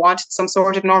we kind of wanted some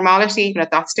sort of normality. Even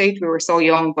at that stage, we were so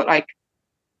young. But like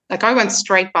I went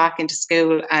straight back into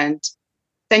school, and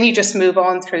then you just move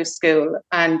on through school.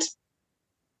 And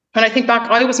when I think back,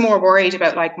 I was more worried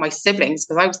about like my siblings,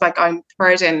 because I was like, I'm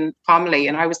third in family,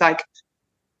 and I was like,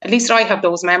 at least I have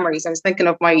those memories. I was thinking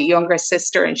of my younger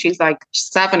sister, and she's like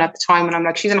 7 at the time, and I'm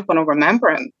like, she's not going to remember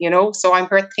him, you know? So I'm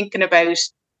here thinking about,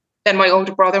 then my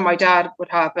older brother, my dad would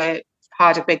have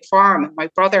had a big farm, and my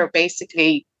brother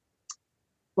basically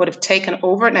would have taken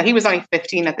over. Now, he was only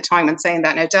 15 at the time, and saying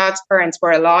that. Now, dad's parents were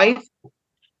alive,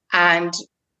 and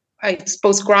I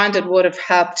suppose granddad would have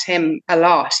helped him a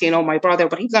lot, you know, my brother,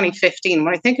 but he's only 15.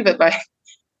 When I think of it, like,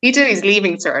 he did his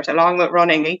leaving cert along with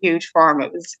running a huge farm.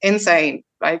 It was insane.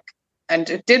 Like, and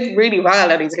it did really well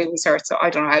at his leaving cert. So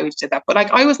I don't know how he did that. But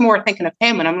like, I was more thinking of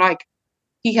him, and I'm like,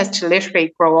 he has to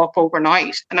literally grow up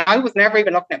overnight. And I was never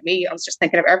even looking at me. I was just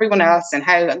thinking of everyone else and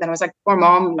how, and then I was like, poor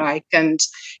mom, like, and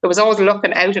it was always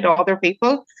looking out at other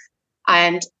people.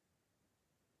 And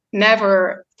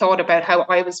never thought about how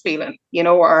I was feeling, you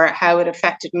know, or how it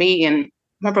affected me. And I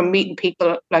remember meeting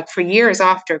people like for years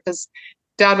after, because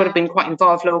Dad would have been quite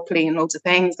involved locally in loads of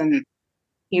things, and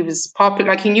he was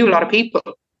popular, like he knew a lot of people,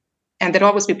 and they'd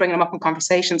always be bringing him up in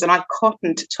conversations, and I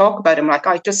couldn't talk about him. Like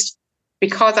I just,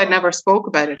 because I never spoke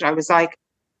about it, I was like,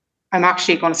 I'm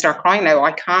actually going to start crying now.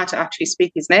 I can't actually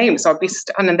speak his name. So I'd be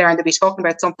standing there and they'd be talking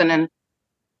about something, and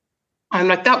I'm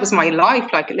like, that was my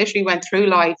life. Like I literally went through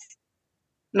life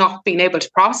not being able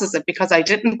to process it because I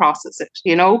didn't process it,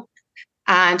 you know?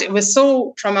 And it was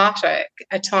so traumatic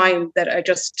a time that I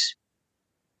just,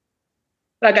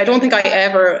 like, I don't think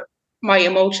my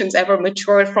emotions ever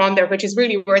matured from there, which is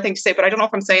really a weird thing to say, but I don't know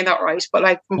if I'm saying that right. But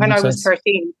like from That when I makes was sense.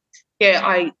 13, yeah,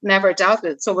 I never dealt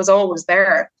with it. So it was always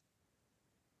there.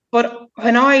 But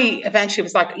when I eventually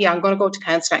was like, yeah, I'm going to go to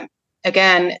counseling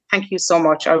again, thank you so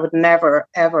much. I would never,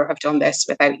 ever have done this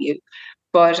without you.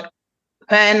 But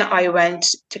when I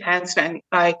went to counseling,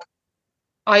 like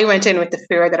I went in with the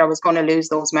fear that I was going to lose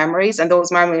those memories, and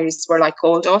those memories were like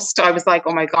gold dust. I was like,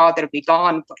 oh my God, they'll be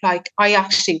gone. But like, I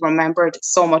actually remembered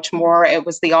so much more. It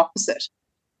was the opposite.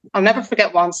 I'll never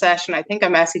forget one session. I think I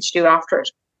messaged you after it.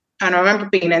 And I remember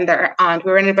being in there, and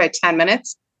we were in about 10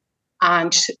 minutes.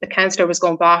 And the counsellor was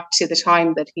going back to the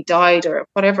time that he died or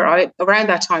whatever, around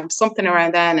that time, something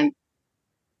around then. And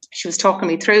she was talking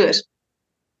me through it.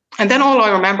 And then all I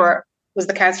remember was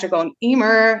the counsellor going,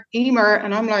 Emer, Emer.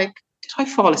 And I'm like, did I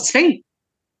fall asleep?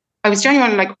 I was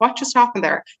genuinely like, what just happened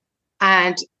there?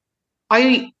 And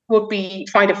I would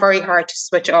find it very hard to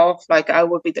switch off. Like I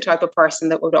would be the type of person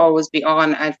that would always be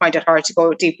on and find it hard to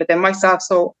go deep within myself.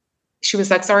 So she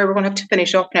was like, sorry, we're going to have to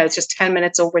finish up now. It's just 10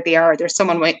 minutes over the hour. There's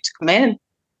someone waiting to come in.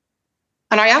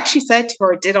 And I actually said to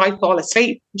her, did I fall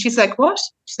asleep? And she's like, what?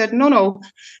 She said, no, no.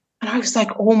 And I was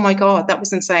like, oh my God, that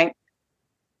was insane.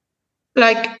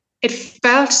 Like it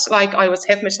felt like I was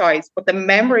hypnotized, but the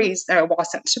memories, there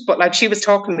wasn't, but like she was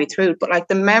talking me through, but like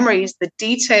the memories, the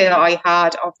detail I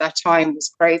had of that time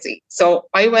was crazy. So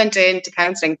I went into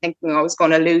counseling thinking I was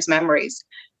going to lose memories,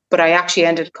 but I actually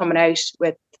ended up coming out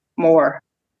with more,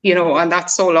 you know, and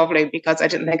that's so lovely because I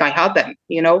didn't think I had them,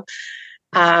 you know.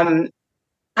 And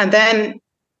then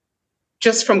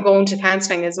just from going to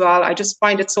counseling as well, I just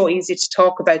find it so easy to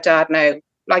talk about Dad now.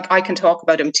 Like I can talk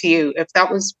about him to you. If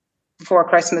that was before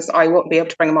Christmas, I wouldn't be able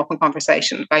to bring him up in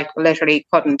conversation. Like literally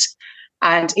couldn't.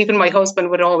 And even my husband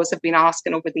would always have been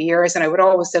asking over the years, and I would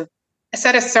always have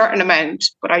said a certain amount,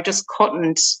 but I just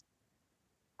couldn't.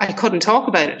 I couldn't talk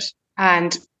about it.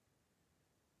 And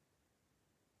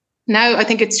now I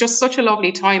think it's just such a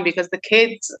lovely time because the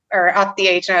kids are at the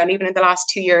age now, and even in the last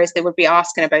 2 years, they would be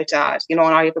asking about Dad, you know,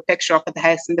 and I have a picture up at the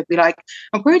house and they'd be like,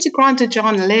 and where did Grandad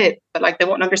John live? But like, they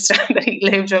won't understand that he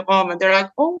lived at Mum. And they're like,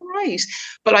 oh, right.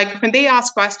 But like, when they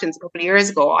asked questions a couple of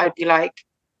years ago, I'd be like,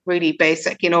 really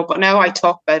basic, you know, but now I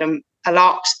talk about him a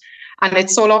lot. And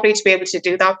it's so lovely to be able to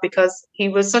do that because he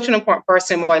was such an important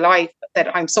person in my life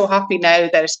that I'm so happy now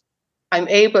that I'm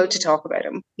able to talk about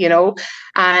him, you know.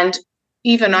 And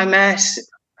even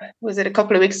was it a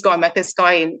couple of weeks ago, I met this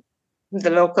guy in the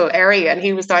local area, and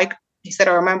he was like, he said,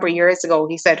 I remember years ago,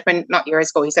 he said, not years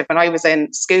ago, he said, when I was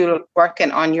in school working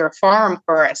on your farm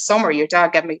for a summer, your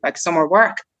dad gave me like summer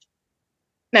work.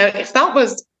 Now, if that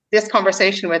was this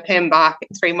conversation with him back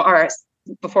in 3 months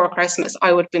before Christmas,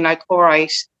 I would have been like, all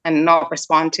right, and not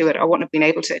respond to it. I wouldn't have been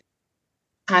able to.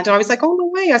 And I was like, oh, no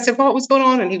way. I said, what was going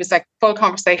on? And he was like, full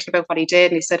conversation about what he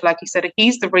did. And he said,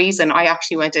 he's the reason I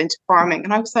actually went into farming.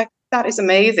 And I was like, that is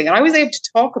amazing. And I was able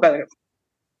to talk about it.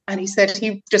 And he said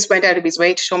he just went out of his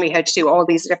way to show me how to do all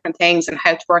these different things and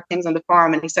how to work things on the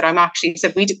farm. And he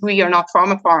said, we are not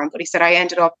from a farm, but he said, I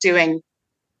ended up doing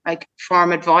like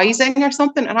farm advising or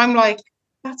something. And I'm like,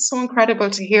 that's so incredible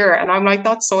to hear. And I'm like,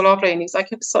 that's so lovely. And he's like,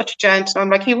 he was such a gent. And I'm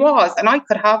like, he was. And I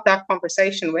could have that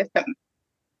conversation with him.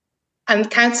 And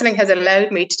counseling has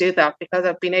allowed me to do that because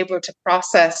I've been able to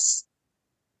process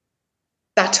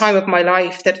that time of my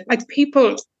life that like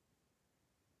people,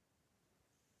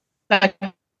 like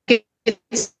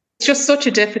it's just such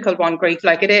a difficult one, grief.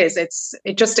 Like it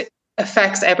just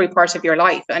affects every part of your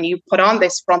life. And you put on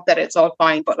this front that it's all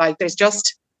fine, but like there's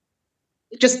just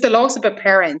the loss of a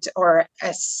parent or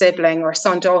a sibling or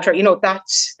son, daughter, you know, that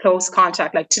close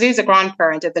contact, like to lose a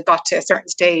grandparent if they got to a certain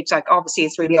stage, like obviously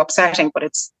it's really upsetting, but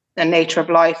it's the nature of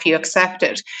life, you accept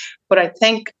it. But I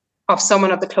think of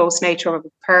someone of the close nature of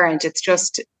a parent,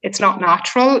 it's not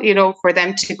natural, you know, for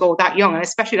them to go that young. And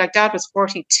especially like Dad was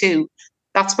 42.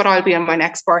 That's what I'll be on my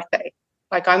next birthday.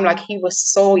 Like, I'm like, he was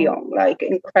so young, like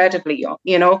incredibly young,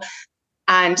 you know.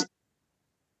 And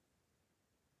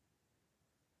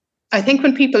I think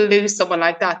when people lose someone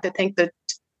like that, they think that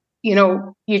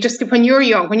you just, when you're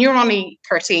young, when you're only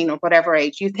 13 or whatever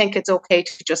age, you think it's okay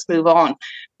to just move on.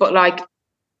 But like,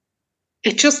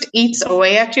 it just eats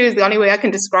away at you is the only way I can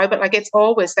describe it. Like, it's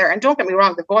always there. And don't get me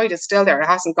wrong, the void is still there. It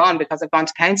hasn't gone because I've gone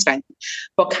to counselling.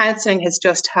 But counselling has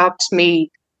just helped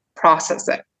me process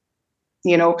it,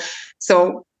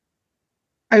 So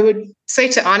I would say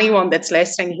to anyone that's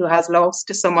listening who has lost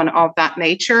to someone of that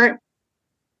nature,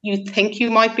 you think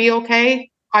you might be okay.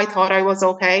 I thought I was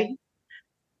okay.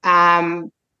 But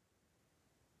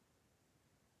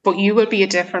you will be a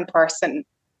different person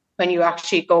when you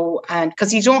actually go, and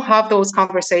because you don't have those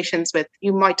conversations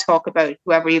you might talk about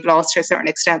whoever you've lost to a certain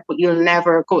extent, but you'll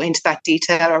never go into that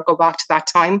detail or go back to that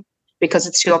time because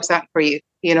it's too upset for you,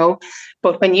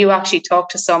 But when you actually talk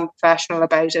to some professional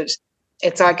about it,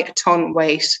 it's like a ton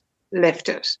weight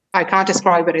lifted. I can't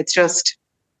describe it.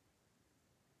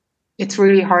 It's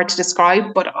really hard to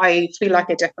describe, but I feel like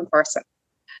a different person.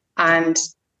 And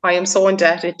I am so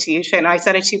indebted to you, Shane. I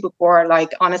said it to you before,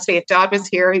 like, honestly, if Dad was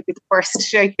here, he'd be the first to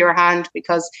shake your hand,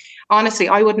 because honestly,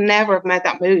 I would never have made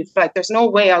that move. Like, there's no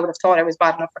way I would have thought I was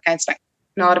bad enough for counselling.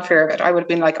 Not a fear of it. I would have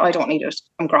been like, I don't need it.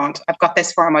 I'm grand. I've got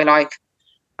this far in my life.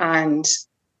 And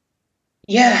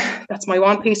yeah, that's my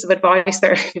one piece of advice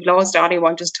there. If you've lost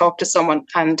anyone, just talk to someone.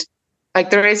 And like,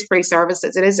 there is free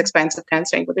services. It is expensive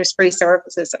counselling, but there's free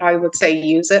services. I would say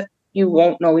use it. You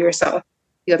won't know yourself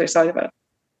the other side of it.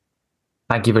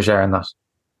 Thank you for sharing that.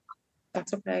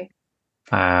 That's okay.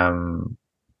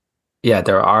 Yeah,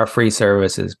 there are free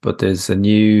services, but there's a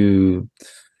new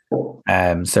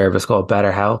service called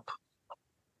BetterHelp,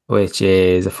 which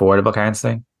is affordable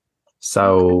counselling.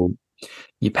 So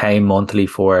you pay monthly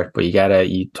for it, but it's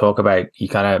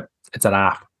an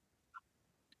app,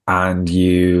 and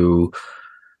you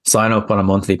sign up on a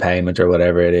monthly payment or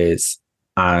whatever it is.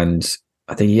 And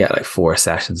I think you get like 4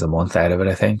 sessions a month out of it,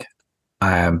 I think.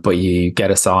 But you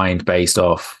get assigned based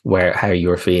off how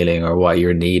you're feeling or what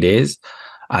your need is.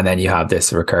 And then you have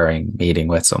this recurring meeting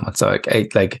with someone. So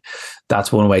like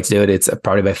that's one way to do it. It's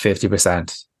probably about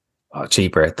 50%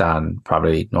 cheaper than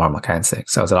probably normal counselling.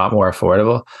 So it's a lot more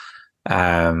affordable.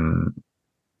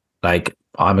 Like,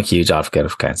 I'm a huge advocate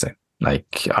of counselling.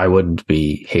 Like, I wouldn't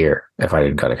be here if I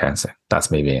didn't go to counselling.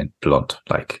 That's me being blunt.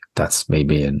 Like, that's me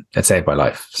it saved my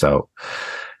life. So,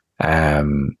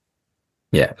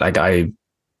 yeah, like I'm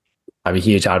a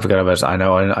huge advocate of it.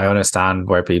 I understand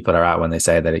where people are at when they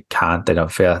say that they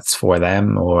don't feel it's for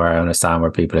them, or I understand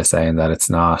where people are saying that it's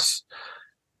not,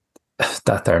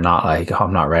 that they're not like, oh,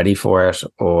 I'm not ready for it,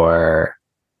 or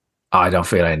I don't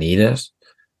feel I need it.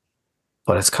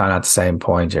 But it's kind of at the same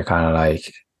point, you're kind of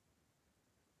like,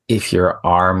 if your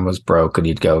arm was broken,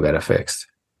 you'd go get it fixed.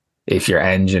 If your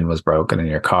engine was broken in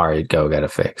your car, you'd go get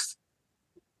it fixed.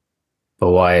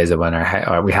 But why is it when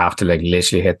we have to like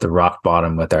literally hit the rock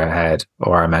bottom with our head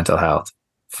or our mental health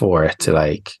for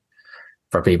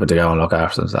people to go and look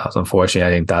after themselves? Unfortunately,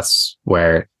 I think that's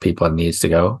where people needs to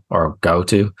go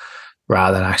to,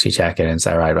 rather than actually check it and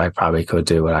say, right, I probably could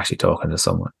do with actually talking to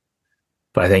someone.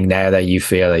 But I think now that you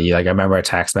feel that I remember a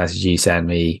text message you sent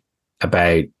me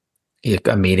about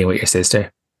a meeting with your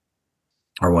sister,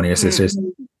 or one of your sisters,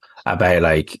 about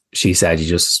like, she said you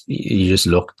just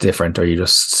look different, or you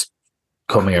just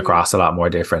coming across a lot more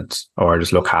different, or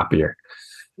just look happier.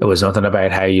 It was nothing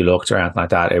about how you looked or anything like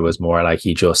that. It was more like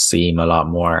you just seem a lot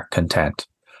more content.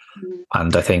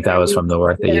 And I think that was from the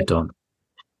work that you've done.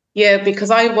 Yeah,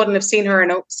 because I wouldn't have seen her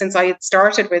since I had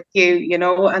started with you,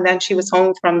 and then she was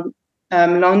home from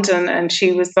London, and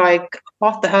she was like,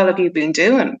 what the hell have you been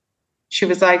doing? She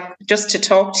was like, just to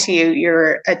talk to you,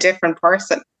 you're a different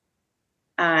person.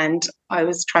 And I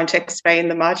was trying to explain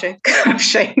the magic of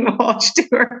Shane Walsh to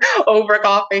her over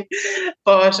coffee.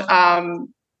 But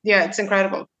yeah, it's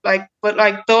incredible. Like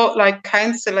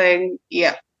counselling,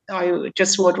 yeah, I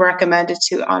just would recommend it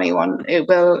to anyone. It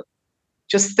will,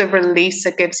 just the release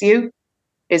it gives you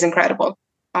is incredible.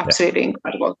 Absolutely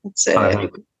incredible. It's, and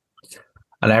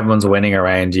everyone's winning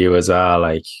around you as well.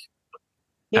 Like,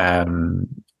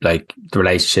 like the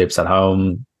relationships at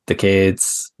home, the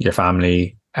kids, your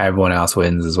family, everyone else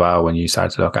wins as well when you start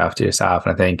to look after yourself.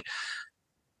 And I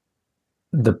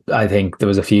think there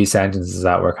was a few sentences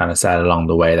that were kind of said along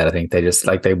the way that I think they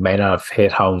may not have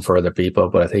hit home for other people,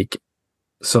 but I think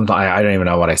sometimes I don't even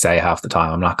know what I say half the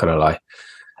time. I'm not going to lie.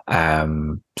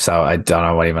 So I don't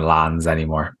know what even lands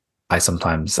anymore. I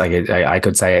sometimes I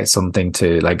could say something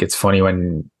to, like, it's funny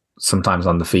when sometimes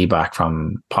on the feedback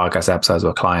from podcast episodes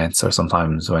with clients, or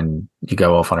sometimes when you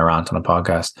go off on a rant on a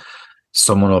podcast,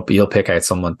 you'll pick out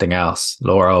something else.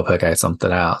 Laura will pick out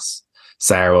something else.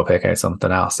 Sarah will pick out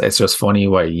something else. It's just funny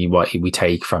what we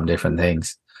take from different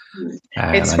things.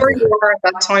 It's And where you are at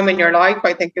that time in your life,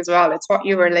 I think, as well. It's what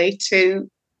you relate to,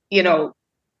 you know.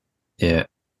 Yeah,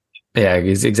 yeah,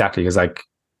 exactly. Because like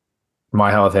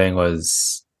my whole thing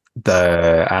was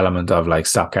the element of like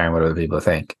stop caring what other people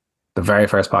think. The very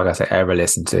first podcast I ever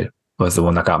listened to was the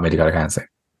one that got me to go to counseling.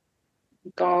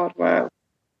 God, wow.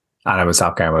 And I would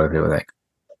stop caring what other people think.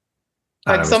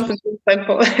 Like something so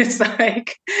simple. It's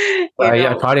like,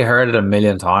 I probably heard it a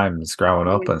million times growing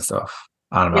up and stuff.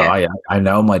 I don't know. I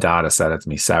know my dad has said it to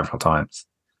me several times,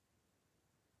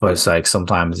 but it's like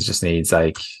sometimes it just needs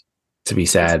like to be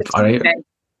said.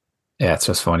 Yeah, it's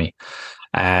just funny.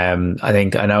 I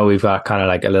know we've got kind of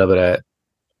like a little bit of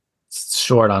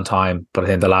short on time, but I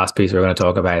think the last piece we're going to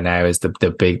talk about now is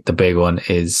the big one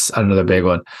is another big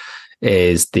one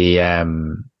is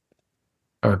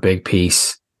or a big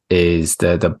piece is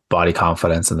the body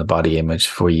confidence and the body image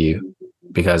for you,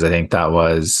 because I think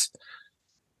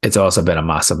it's also been a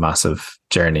massive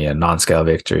journey and non-scale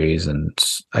victories and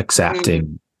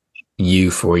accepting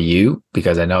you for you,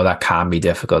 because I know that can be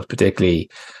difficult, particularly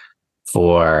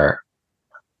for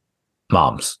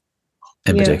moms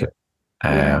in particular.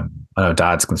 I know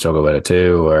dads can struggle with it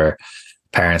too, or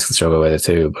parents can struggle with it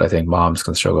too, but I think moms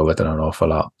can struggle with it an awful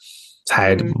lot.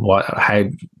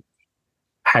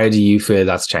 How do you feel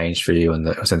that's changed for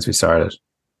you since we started?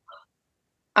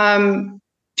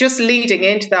 Just leading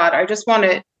into that, I just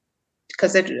wanted,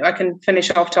 because I can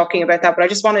finish off talking about that, but I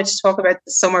just wanted to talk about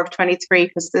the summer of 23,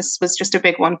 because this was just a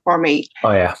big one for me.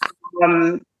 Oh yeah.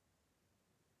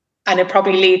 And it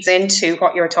probably leads into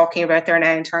what you're talking about there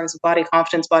now in terms of body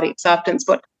confidence, body acceptance.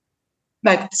 But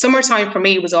like summertime for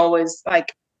me was always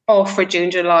like, for June,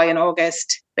 July and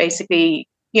August, basically,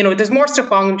 there's more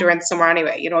stuff on during the summer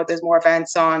anyway. There's more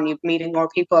events on, you're meeting more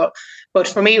people. But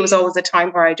for me, it was always a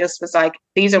time where I just was like,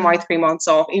 these are my 3 months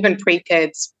off, even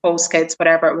pre-kids, post-kids,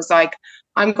 whatever. It was like,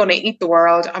 I'm going to eat the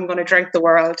world. I'm going to drink the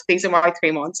world. These are my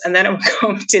 3 months. And then it would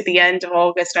come to the end of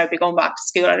August and I'd be going back to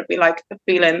school and it'd be like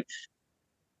feeling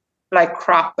like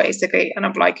crap, basically. And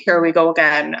I'm like, here we go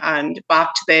again. And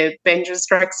back to the binge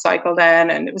restrict cycle then.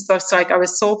 And it was just like, I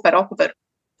was so fed up with it.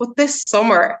 But this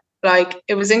summer, like,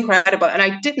 it was incredible. And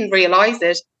I didn't realize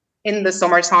it in the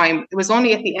summertime. It was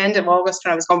only at the end of August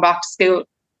when I was going back to school.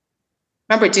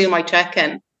 I remember doing my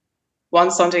check-in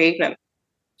one Sunday evening.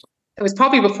 It was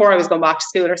probably before I was going back to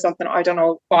school or something. I don't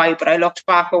know why, but I looked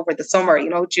back over the summer,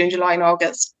 June, July and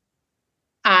August.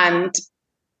 And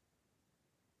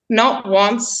not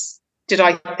once did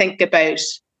I think about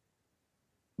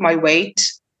my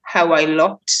weight, how I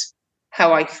looked,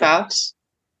 how I felt.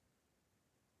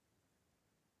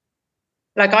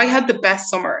 Like I had the best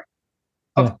summer.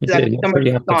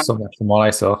 Pretty happy summer from what I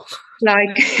saw.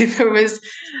 Like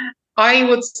I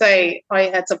would say I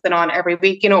had something on every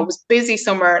week. It was busy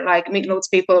summer, like meeting loads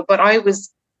of people, but I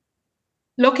was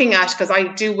looking at, because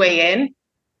I do weigh in,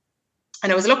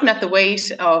 and I was looking at the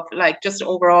weight of like just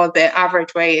overall the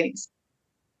average weigh-ins.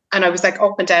 And I was like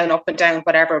up and down,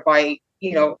 whatever, by,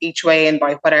 each weigh-in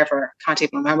by whatever. Can't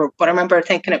even remember. But I remember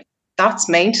thinking, that's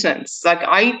maintenance. Like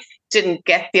I didn't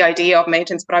get the idea of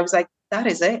maintenance, but I was like, that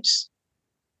is it.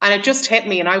 And it just hit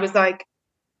me. And I was like,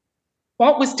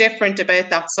 what was different about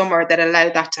that summer that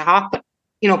allowed that to happen?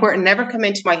 Where it never come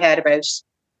into my head about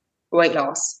weight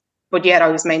loss, but yet I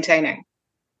was maintaining.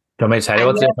 Do you want me to tell you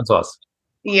what the difference was?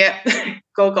 Yeah,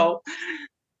 go.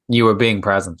 You were being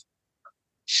present.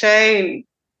 Shame.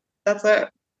 That's it.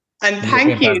 And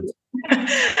thank you.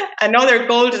 Another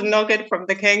golden nugget from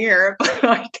the king here. But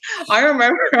like, I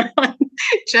remember on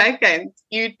check-ins,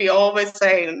 you'd be always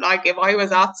saying, like, if I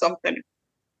was at something,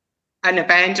 an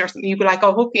event or something, you'd be like,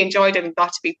 I hope you enjoyed it and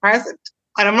got to be present.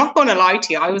 And I'm not going to lie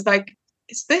to you. I was like,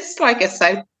 is this like a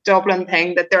South Dublin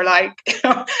thing that they're like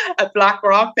a Black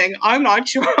Rock thing? I'm not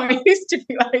sure. I used to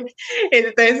be like,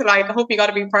 is this like, I hope you got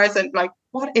to be present? Like,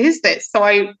 what is this? So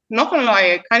I'm not going to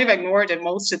lie, I kind of ignored it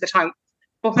most of the time.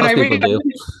 But when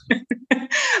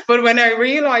when I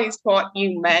realized what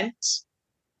you meant,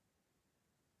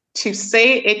 to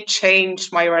say it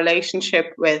changed my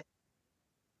relationship with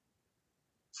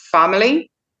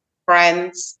family,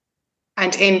 friends,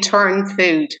 and in turn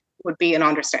food would be an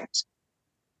understatement.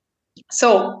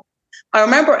 So I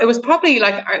remember it was probably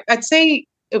like, I'd say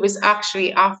it was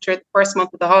actually after the first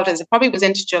month of the holidays. It probably was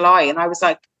into July. And I was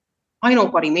like, I know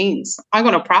what he means. I'm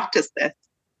going to practice this.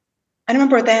 I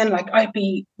remember then, like, I'd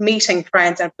be meeting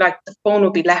friends and like the phone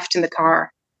would be left in the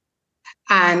car.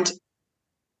 And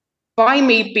by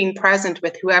me being present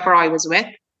with whoever I was with,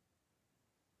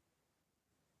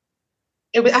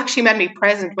 it actually made me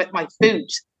present with my food.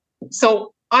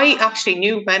 So I actually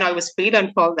knew when I was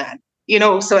feeling full then,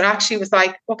 so it actually was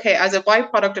like, okay, as a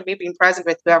byproduct of me being present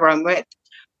with whoever I'm with,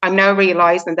 I'm now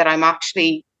realizing that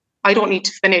I don't need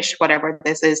to finish whatever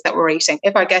this is that we're eating.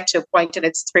 If I get to a point and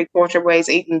it's 3/4 ways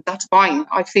eaten, that's fine.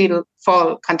 I feel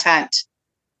full content.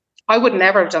 I would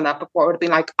never have done that before. It would have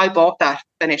been like, I bought that,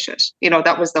 finish it.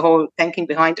 That was the whole thinking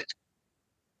behind it.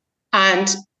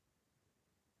 And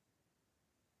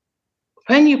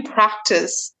when you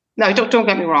practice, now don't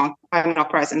get me wrong, I'm not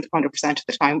present 100% of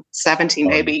the time, 70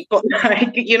 maybe, but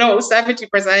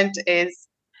 70%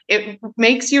 it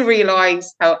makes you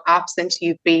realize how absent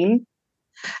you've been.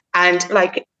 And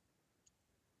like,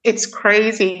 it's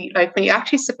crazy. Like when you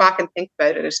actually sit back and think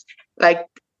about it, like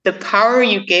the power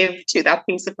you give to that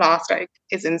piece of plastic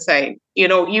is insane.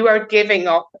 You are giving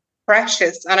up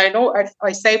precious. And I know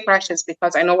I say precious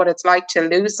because I know what it's like to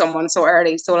lose someone so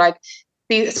early. So like,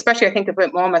 especially I think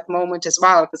about mom at the moment as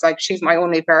well, because like she's my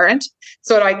only parent.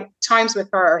 So like times with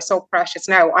her are so precious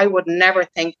now. I would never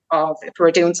think of, if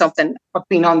we're doing something, of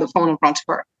being on the phone in front of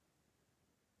her.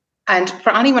 And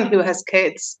for anyone who has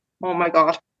kids, oh my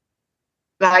God,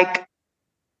 like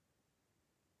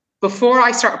before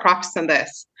I started practicing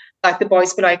this, like the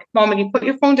boys be like, Mom, will you put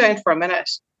your phone down for a minute?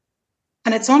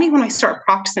 And it's only when I start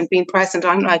practicing being present,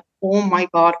 I'm like, oh my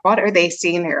God, what are they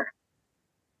seeing here?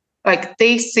 Like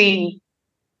they see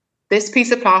this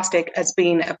piece of plastic as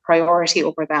being a priority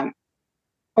over them,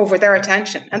 over their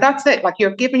attention. And that's it. Like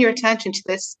you're giving your attention to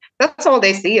this. That's all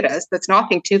they see it as. That's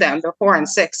nothing to them. They're 4 and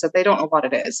 6, so they don't know what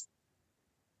it is.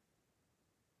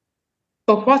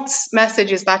 But what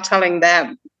message is that telling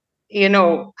them?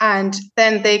 And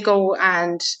then they go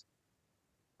and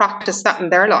practice that in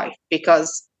their life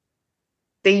because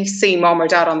they see mom or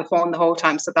dad on the phone the whole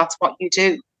time. So that's what you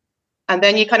do. And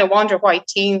then you kind of wonder why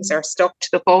teens are stuck to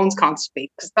the phones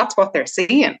constantly, because that's what they're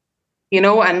seeing,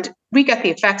 and we get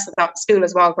the effects of that in school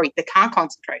as well, where they can't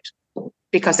concentrate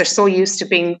because they're so used to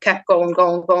being kept going,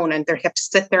 and they have to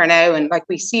sit there now. And like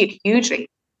we see it hugely.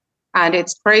 And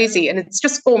it's crazy. And it's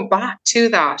just going back to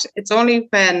that. It's only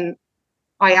when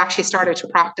I actually started to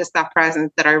practice that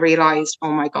presence that I realized,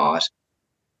 oh my God,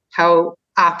 how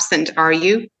absent are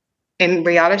you in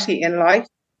reality, in life,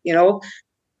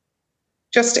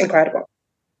 just incredible.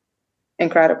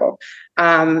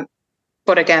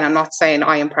 But again, I'm not saying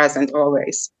I am present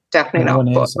always. Definitely not.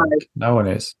 No one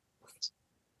is.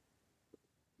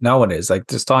 No one is. Like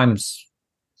there's times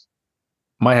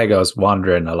my head goes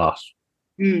wandering a lot.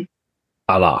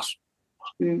 A lot.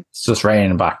 It's just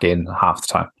reining back in half the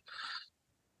time.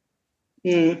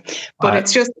 But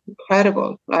it's just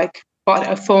incredible, like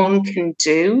what a phone can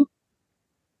do.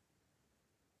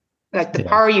 Like the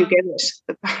power you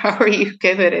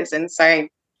give it is insane.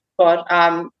 But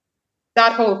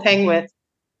that whole thing with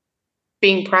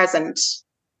being present,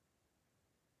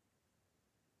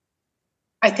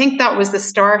 I think that was the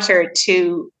starter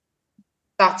to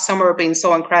that summer being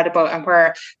so incredible, and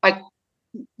where like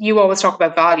you always talk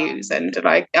about values, and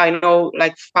like I know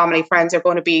like family, friends are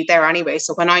going to be there anyway.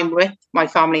 So when I'm with my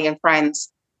family and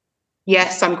friends,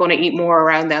 yes, I'm going to eat more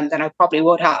around them than I probably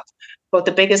would have. But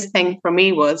the biggest thing for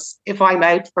me was if I'm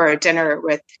out for a dinner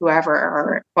with whoever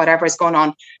or whatever's going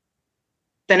on,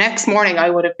 the next morning I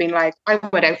would have been like, I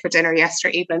went out for dinner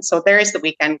yesterday evening. So there's the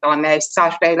weekend gone now.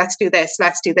 Saturday, let's do this.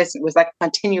 It was like a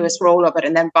continuous roll of it.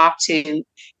 And then back to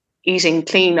eating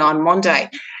clean on Monday.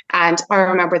 And I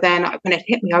remember then when it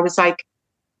hit me, I was like,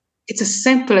 it's as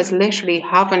simple as literally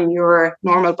having your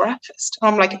normal breakfast.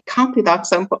 I'm like, it can't be that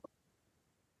simple.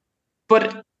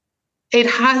 But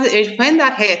when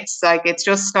that hits, like, it's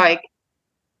just like,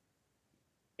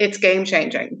 it's game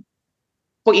changing.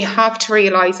 But you have to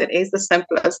realize it is as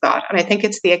simple as that. And I think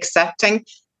it's the accepting.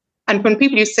 And when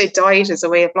people used to say diet is a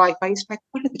way of life, I used to be like,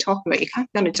 what are they talking about? You can't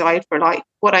be on a diet for life.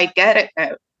 But I get it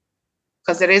now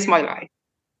because it is my life,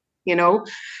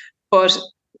 But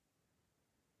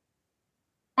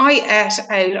I ate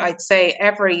out, I'd say,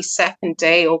 every second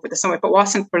day over the summer. If it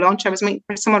wasn't for lunch, I was meeting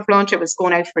for someone for lunch. It was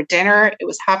going out for dinner. It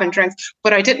was having drinks.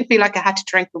 But I didn't feel like I had to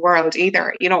drink the world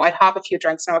either. I'd have a few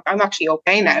drinks now. I'm actually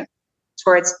okay now.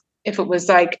 Towards if it was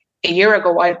like a year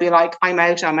ago, I'd be like, I'm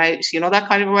out, that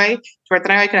kind of way. Towards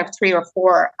now I can have 3 or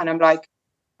 4. And I'm like,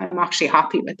 I'm actually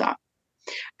happy with that.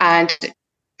 And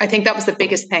I think that was the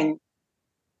biggest thing,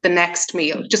 the next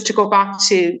meal, just to go back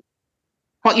to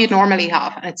what you'd normally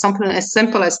have. And it's something as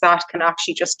simple as that can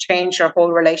actually just change your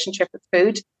whole relationship with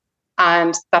food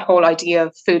and that whole idea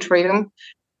of food freedom.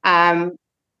 But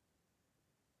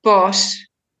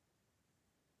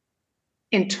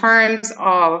in terms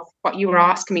of what you were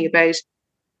asking me about,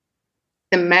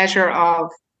 the measure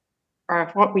of, or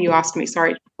what were you asking me?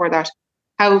 Sorry, before that.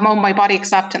 How my body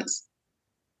acceptance.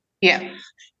 Yeah.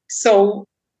 So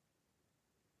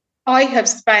I have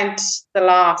spent the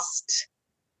last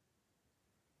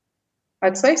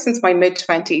I'd say since my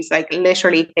mid-20s, like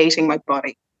literally hating my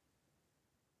body.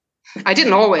 I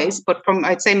didn't always, but from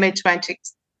I'd say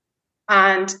mid-20s.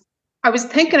 And I was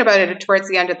thinking about it towards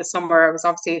the end of the summer. I was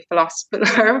obviously a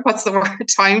philosopher. What's the word?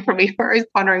 Time for me where I was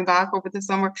pondering back over the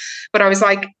summer. But I was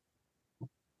like,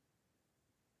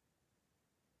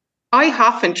 I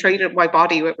haven't treated my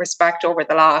body with respect over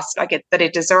the last, that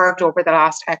it deserved over the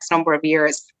last X number of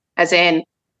years. As in,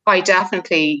 I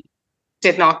definitely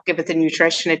did not give it the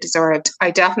nutrition it deserved.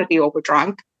 I definitely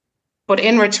overdrank. But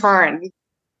in return,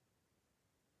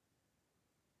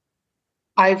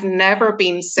 I've never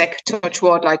been sick, touch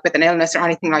wood, like with an illness or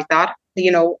anything like that.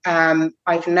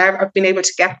 I've been able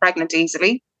to get pregnant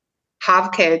easily,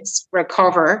 have kids,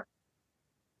 recover.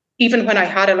 Even when I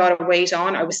had a lot of weight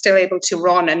on, I was still able to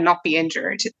run and not be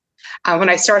injured. And when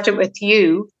I started with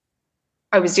you,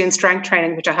 I was doing strength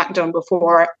training, which I hadn't done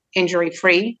before, injury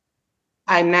free.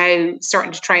 I'm now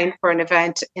starting to train for an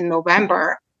event in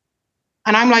November.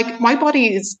 And I'm like, my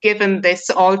body is given this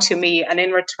all to me. And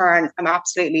in return, I'm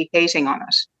absolutely hating on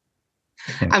it.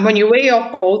 Okay. And when you weigh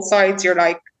up both sides, you're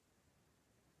like,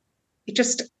 I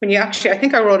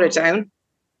think I wrote it down.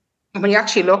 And when you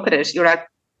actually look at it, you're like,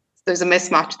 there's a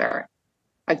mismatch there.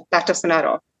 That doesn't add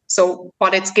up. So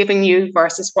what it's giving you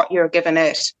versus what you're giving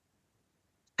it.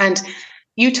 And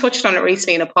you touched on it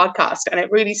recently in a podcast, and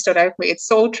it really stood out for me. It's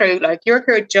so true. Like, you're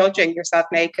here judging yourself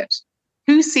naked.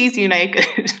 Who sees you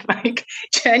naked? Like,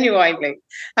 genuinely.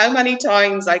 How many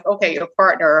times, like, okay, your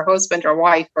partner or husband or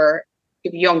wife or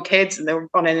young kids and they're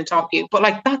running and talk to you, but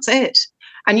like, that's it.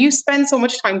 And you spend so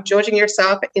much time judging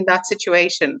yourself in that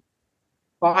situation.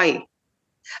 Why?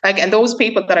 Like, and those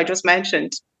people that I just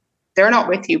mentioned, they're not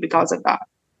with you because of that.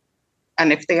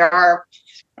 And if they are,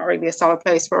 not really a solid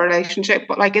place for a relationship,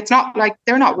 but like, it's not like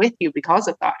they're not with you because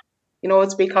of that.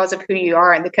 It's because of who you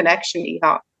are and the connection you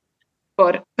have.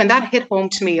 But when that hit home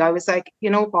to me, I was like, you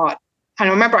know what? And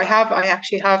I remember I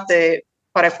actually have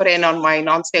what I put in on my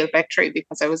non-scale victory,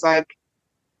 because I was like,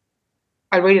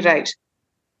 I read it out.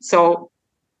 So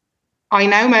I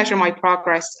now measure my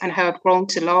progress and how I've grown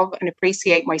to love and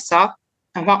appreciate myself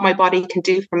and what my body can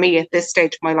do for me at this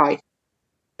stage of my life.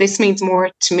 This means more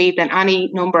to me than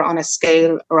any number on a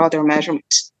scale or other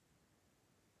measurement.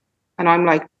 And I'm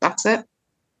like, that's it.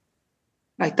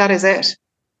 Like, that is it.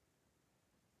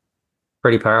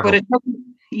 Pretty powerful. But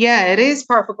it is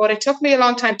powerful. But it took me a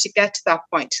long time to get to that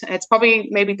point. It's probably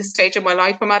maybe the stage of my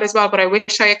life I'm at as well. But I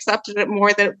wish I accepted it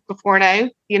more than before now.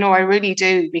 I really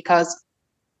do, because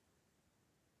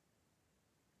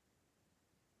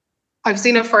I've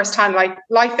seen it firsthand. Like,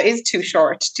 life is too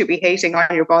short to be hating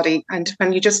on your body. And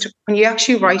when you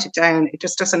actually write it down, it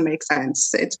just doesn't make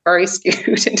sense. It's very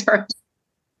skewed in terms.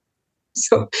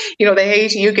 So, the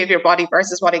hate you give your body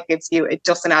versus what it gives you, it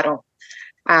doesn't add up.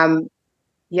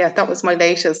 That was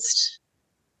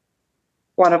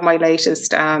one of my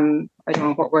latest, I don't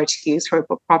know what word to use for it,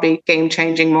 but probably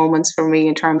game-changing moments for me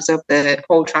in terms of the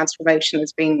whole transformation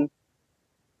has been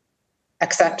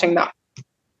accepting that.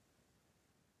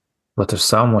 But there's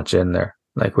so much in there.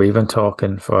 Like, we've been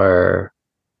talking for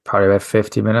probably about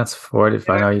 50 minutes, 40. Yeah.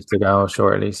 I know you have to go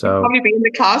shortly, so you'll probably be in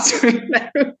the classroom now.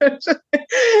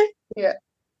 Yeah.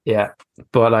 Yeah.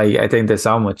 But I think there's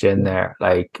so much in there.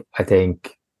 Like, I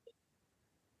think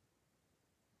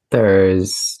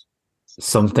there's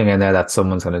something in there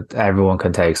that everyone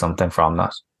can take something from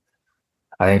that.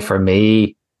 I think for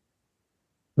me,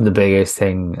 the biggest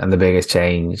thing and the biggest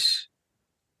change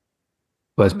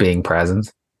was being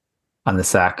present. And the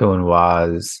second one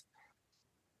was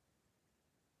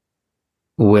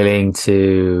willing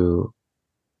to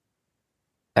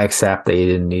accept that you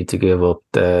didn't need to give up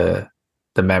the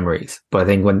memories. But I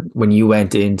think when you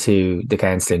went into the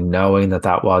counselling knowing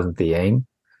that wasn't the aim,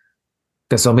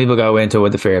 because some people go into it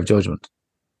with the fear of judgment.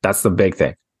 That's the big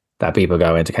thing that people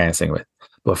go into counselling with.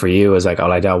 But for you, it was like,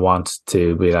 I don't want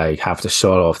to be like, have to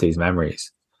shut off these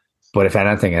memories. But if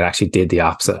anything, it actually did the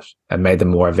opposite. It made them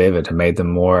more vivid. It made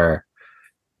them more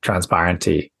transparent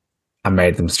and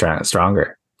made them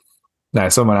stronger. Now,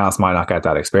 someone else might not get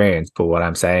that experience, but what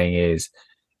I'm saying is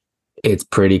it's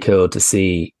pretty cool to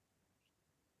see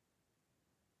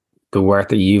the work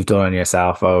that you've done on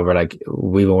yourself over, like,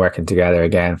 we've been working together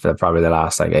again for probably the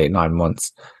last 8-9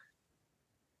 months.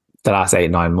 The last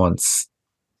 8-9 months,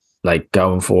 like,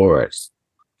 going forward,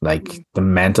 like the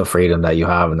mental freedom that you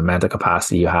have and the mental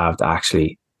capacity you have to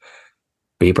actually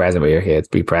be present with your kids,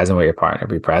 be present with your partner,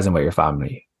 be present with your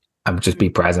family, and just be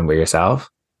present with yourself.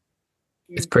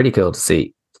 It's pretty cool to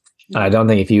see. And I don't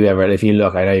think if you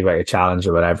look, I know you've got your challenge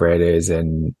or whatever it is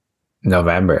in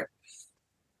November.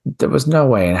 There was no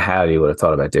way in hell you would have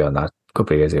thought about doing that a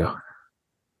couple of years ago.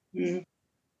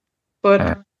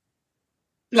 But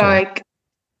Like,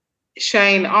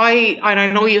 Shane,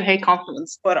 I know you hate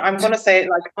compliments, but I'm going to say,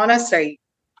 like, honestly,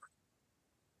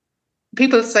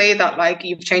 people say that, like,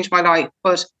 you've changed my life,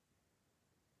 but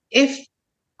if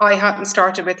I hadn't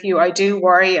started with you, I do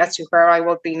worry as to where I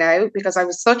would be now, because I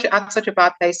was at such a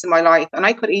bad place in my life, and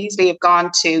I could easily have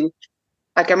gone to,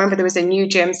 like, I remember there was a new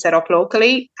gym set up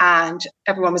locally, and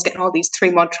everyone was getting all these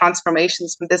 3-month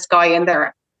transformations from this guy in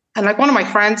there. And like one of my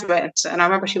friends went, and I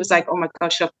remember she was like, "Oh my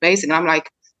gosh, you look amazing." And I'm like,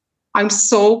 I'm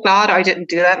so glad I didn't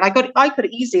do that. Like, I could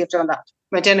easily have done that.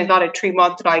 I didn't got a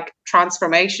 3-month like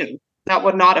transformation. That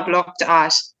would not have looked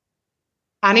at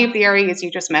any of the areas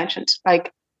you just mentioned.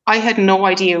 Like, I had no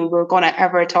idea we were going to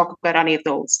ever talk about any of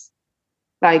those.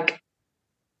 Like,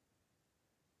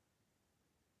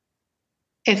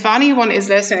 if anyone is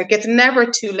listening, like, it's never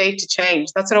too late to change.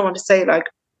 That's what I want to say. Like,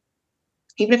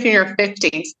 even if you're in your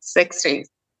 50s, 60s,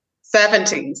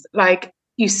 70s, like,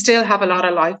 you still have a lot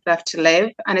of life left to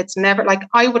live. And it's never, like,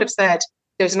 I would have said,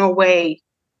 there's no way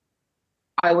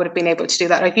I would have been able to do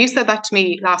that. Like, you said that to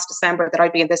me last December, that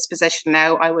I'd be in this position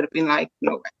now, I would have been like,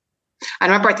 no way. I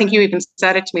remember, I think you even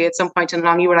said it to me at some point in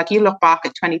long. You were like, you look back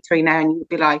at 23 now and you'd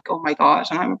be like, oh my God.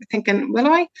 And I remember thinking, will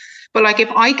I? But like, if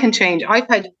I can change, I've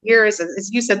had years, as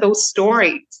you said, those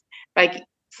stories, like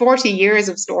 40 years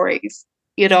of stories,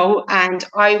 you know, and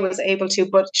I was able to.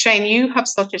 But Shane, you have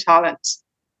such a talent.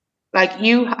 Like,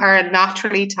 you are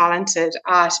naturally talented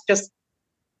at just,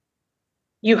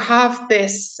 you have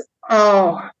this,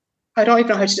 I don't even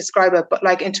know how to describe it, but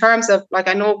like, in terms of, like,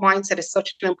 I know mindset is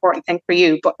such an important thing for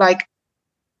you, but like,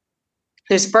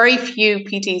 there's very few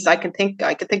PTs I can think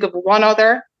of one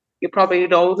other. You probably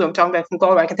know who I'm talking about from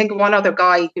Galway. I can think of one other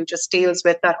guy who just deals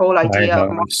with that whole idea of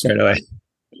straight away.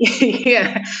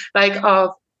 yeah, like,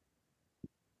 of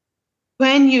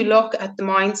when you look at the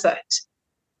mindset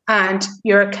and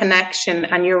your connection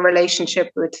and your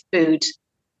relationship with food,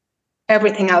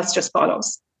 everything else just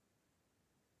follows.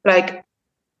 Like,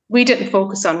 we didn't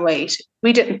focus on weight.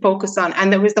 We didn't focus on,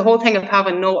 and there was the whole thing of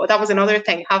that was another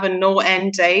thing, having no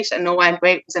end date and no end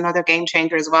weight was another game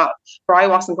changer as well. Where I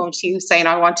wasn't going to you saying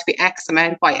I want to be X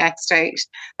amount by X date.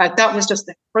 Like, that was just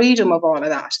the freedom of all of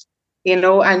that, you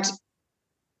know. And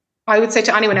I would say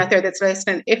to anyone out there that's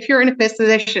listening, if you're in a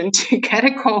position to get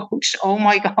a coach, oh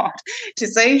my God, to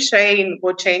say Shane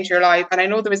would change your life. And I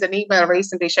know there was an email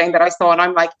recently, Shane, that I saw, and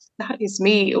I'm like, that is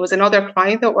me. It was another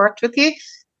client that worked with you.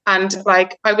 And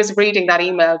like, I was reading that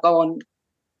email going,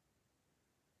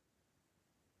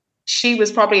 she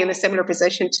was probably in a similar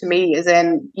position to me, as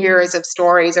in years of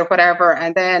stories or whatever,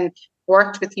 and then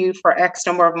worked with you for X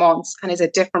number of months and is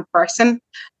a different person.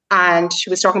 And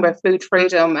she was talking about food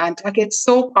freedom, and like, it's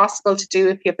so possible to do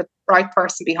if you have the right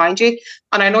person behind you.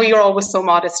 And I know you're always so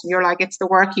modest and you're like, it's the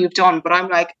work you've done, but I'm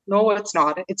like, no, it's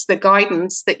not. It's the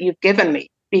guidance that you've given me,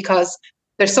 because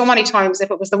there's so many times, if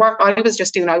it was the work I was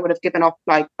just doing, I would have given up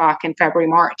like back in February,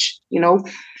 March, you know.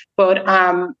 But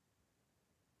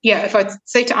yeah, if I'd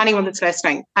say to anyone that's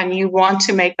listening and you want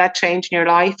to make that change in your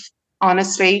life,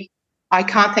 honestly, I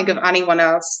can't think of anyone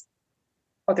else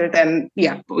other than,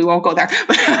 but we won't go there.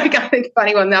 But I can't think of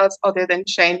anyone else other than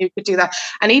Shane who could do that.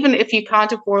 And even if you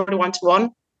can't afford a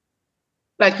one-to-one,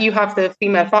 like, you have the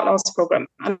female fat loss program.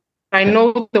 And I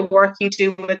know the work you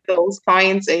do with those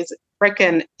clients is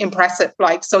freaking impressive.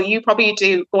 Like, so you probably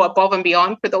do go above and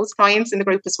beyond for those clients in the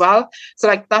group as well. So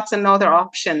like, that's another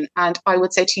option. And I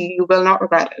would say to you, you will not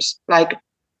regret it. Like,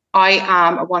 I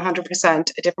am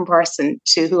 100% a different person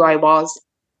to who I was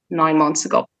 9 months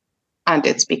ago. And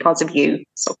it's because of you.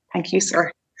 So thank you,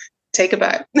 sir. Take a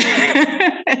bow.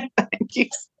 Thank you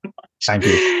so much. Thank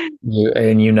you.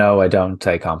 You know I don't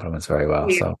take compliments very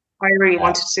well. Yeah. So I really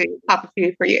wanted to have a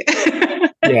few for you.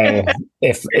 Yeah,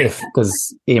 if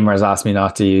because Emer has asked me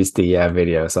not to use the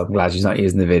video, so I'm glad she's not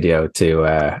using the video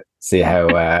to see how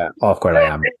awkward I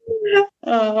am.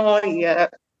 Oh yeah.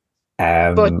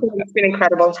 But it's been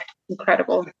incredible.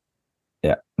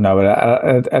 Yeah, no,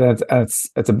 but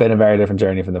it's been a very different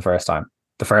journey from the first time.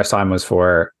 The first time was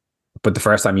but the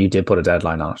first time you did put a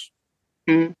deadline on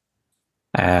it.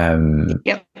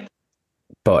 Yep.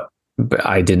 But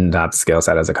I didn't have the skill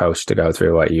set as a coach to go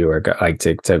through what you were like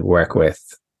to work with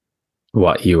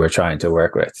what you were trying to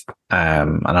work with.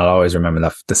 And I'll always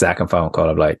remember the second phone call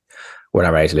of like, we're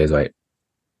not ready to lose weight.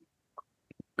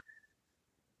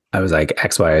 I was like,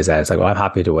 X, Y, or Z. It's like, well, I'm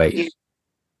happy to wait. Yeah.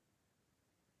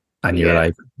 And you're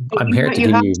like, I'm here to give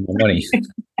you my money.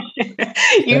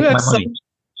 You have such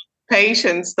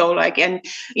patience though. Like, and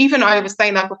even I was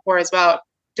saying that before as well,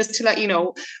 just to let you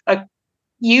know, like,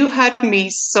 you had me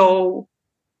so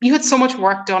you had so much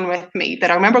work done with me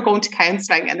that I remember going to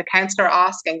counselling and the counsellor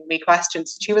asking me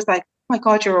questions. She was like, "Oh my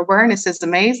God, your awareness is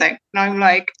amazing." And I'm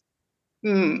like,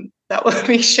 that would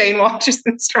be Shane Walsh's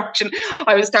instruction.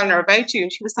 I was telling her about you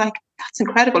and she was like, "That's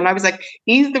incredible." And I was like,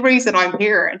 "He's the reason I'm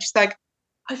here." And she's like,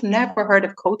 "I've never heard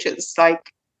of coaches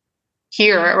like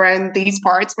here around these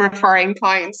parts referring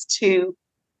clients to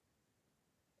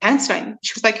counselling."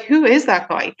 She was like, "Who is that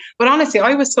guy?" But honestly,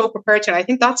 I was so prepared to, and I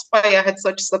think that's why I had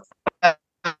such success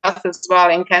as well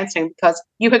in counselling, because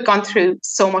you had gone through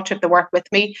so much of the work with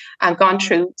me and gone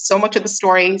through so much of the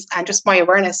stories, and just my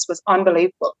awareness was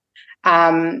unbelievable.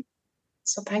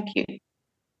 So thank you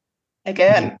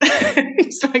again.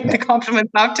 It's like the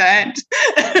compliments have to end.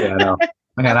 Yeah, no.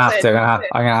 I'm gonna have to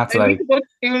like.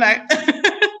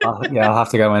 I'll have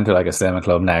to go into like a cinema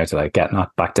club now to like get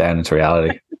knocked back down into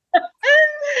reality.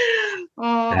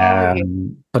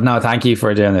 But no, thank you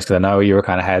for doing this, because I know you were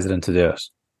kind of hesitant to do it.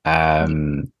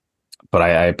 But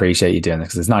I appreciate you doing this,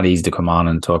 because it's not easy to come on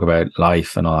and talk about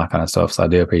life and all that kind of stuff. So I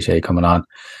do appreciate you coming on.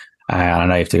 And I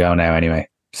know you have to go now anyway.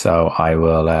 So I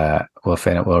will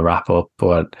we'll wrap up.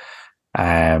 But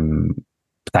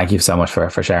thank you so much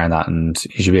for sharing that, and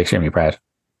you should be extremely proud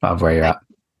of where you're at.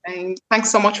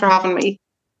 Thanks so much for having me.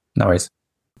 No worries.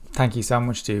 Thank you so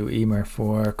much to Emer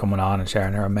for coming on and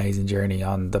sharing her amazing journey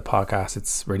on the podcast.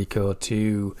 It's really cool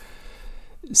to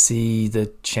see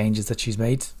the changes that she's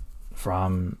made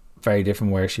from very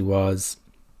different where she was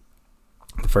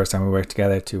the first time we worked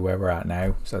together to where we're at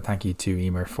now. So thank you to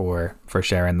Emer for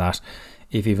sharing that.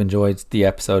 If you've enjoyed the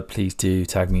episode, please do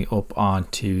tag me up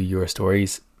onto your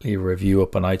stories, leave a review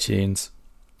up on iTunes,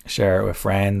 share it with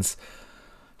friends,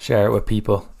 share it with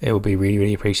people. It would be really,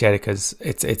 really appreciated, because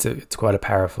it's quite a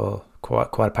powerful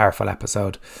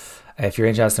episode. If you're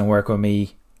interested in working with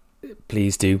me,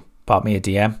 please do pop me a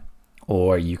DM,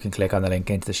 or you can click on the link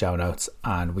into the show notes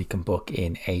and we can book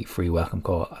in a free welcome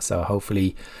call. So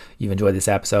hopefully you've enjoyed this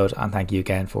episode, and thank you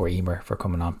again for Emer for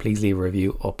coming on. Please leave a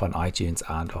review up on iTunes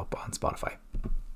and up on Spotify.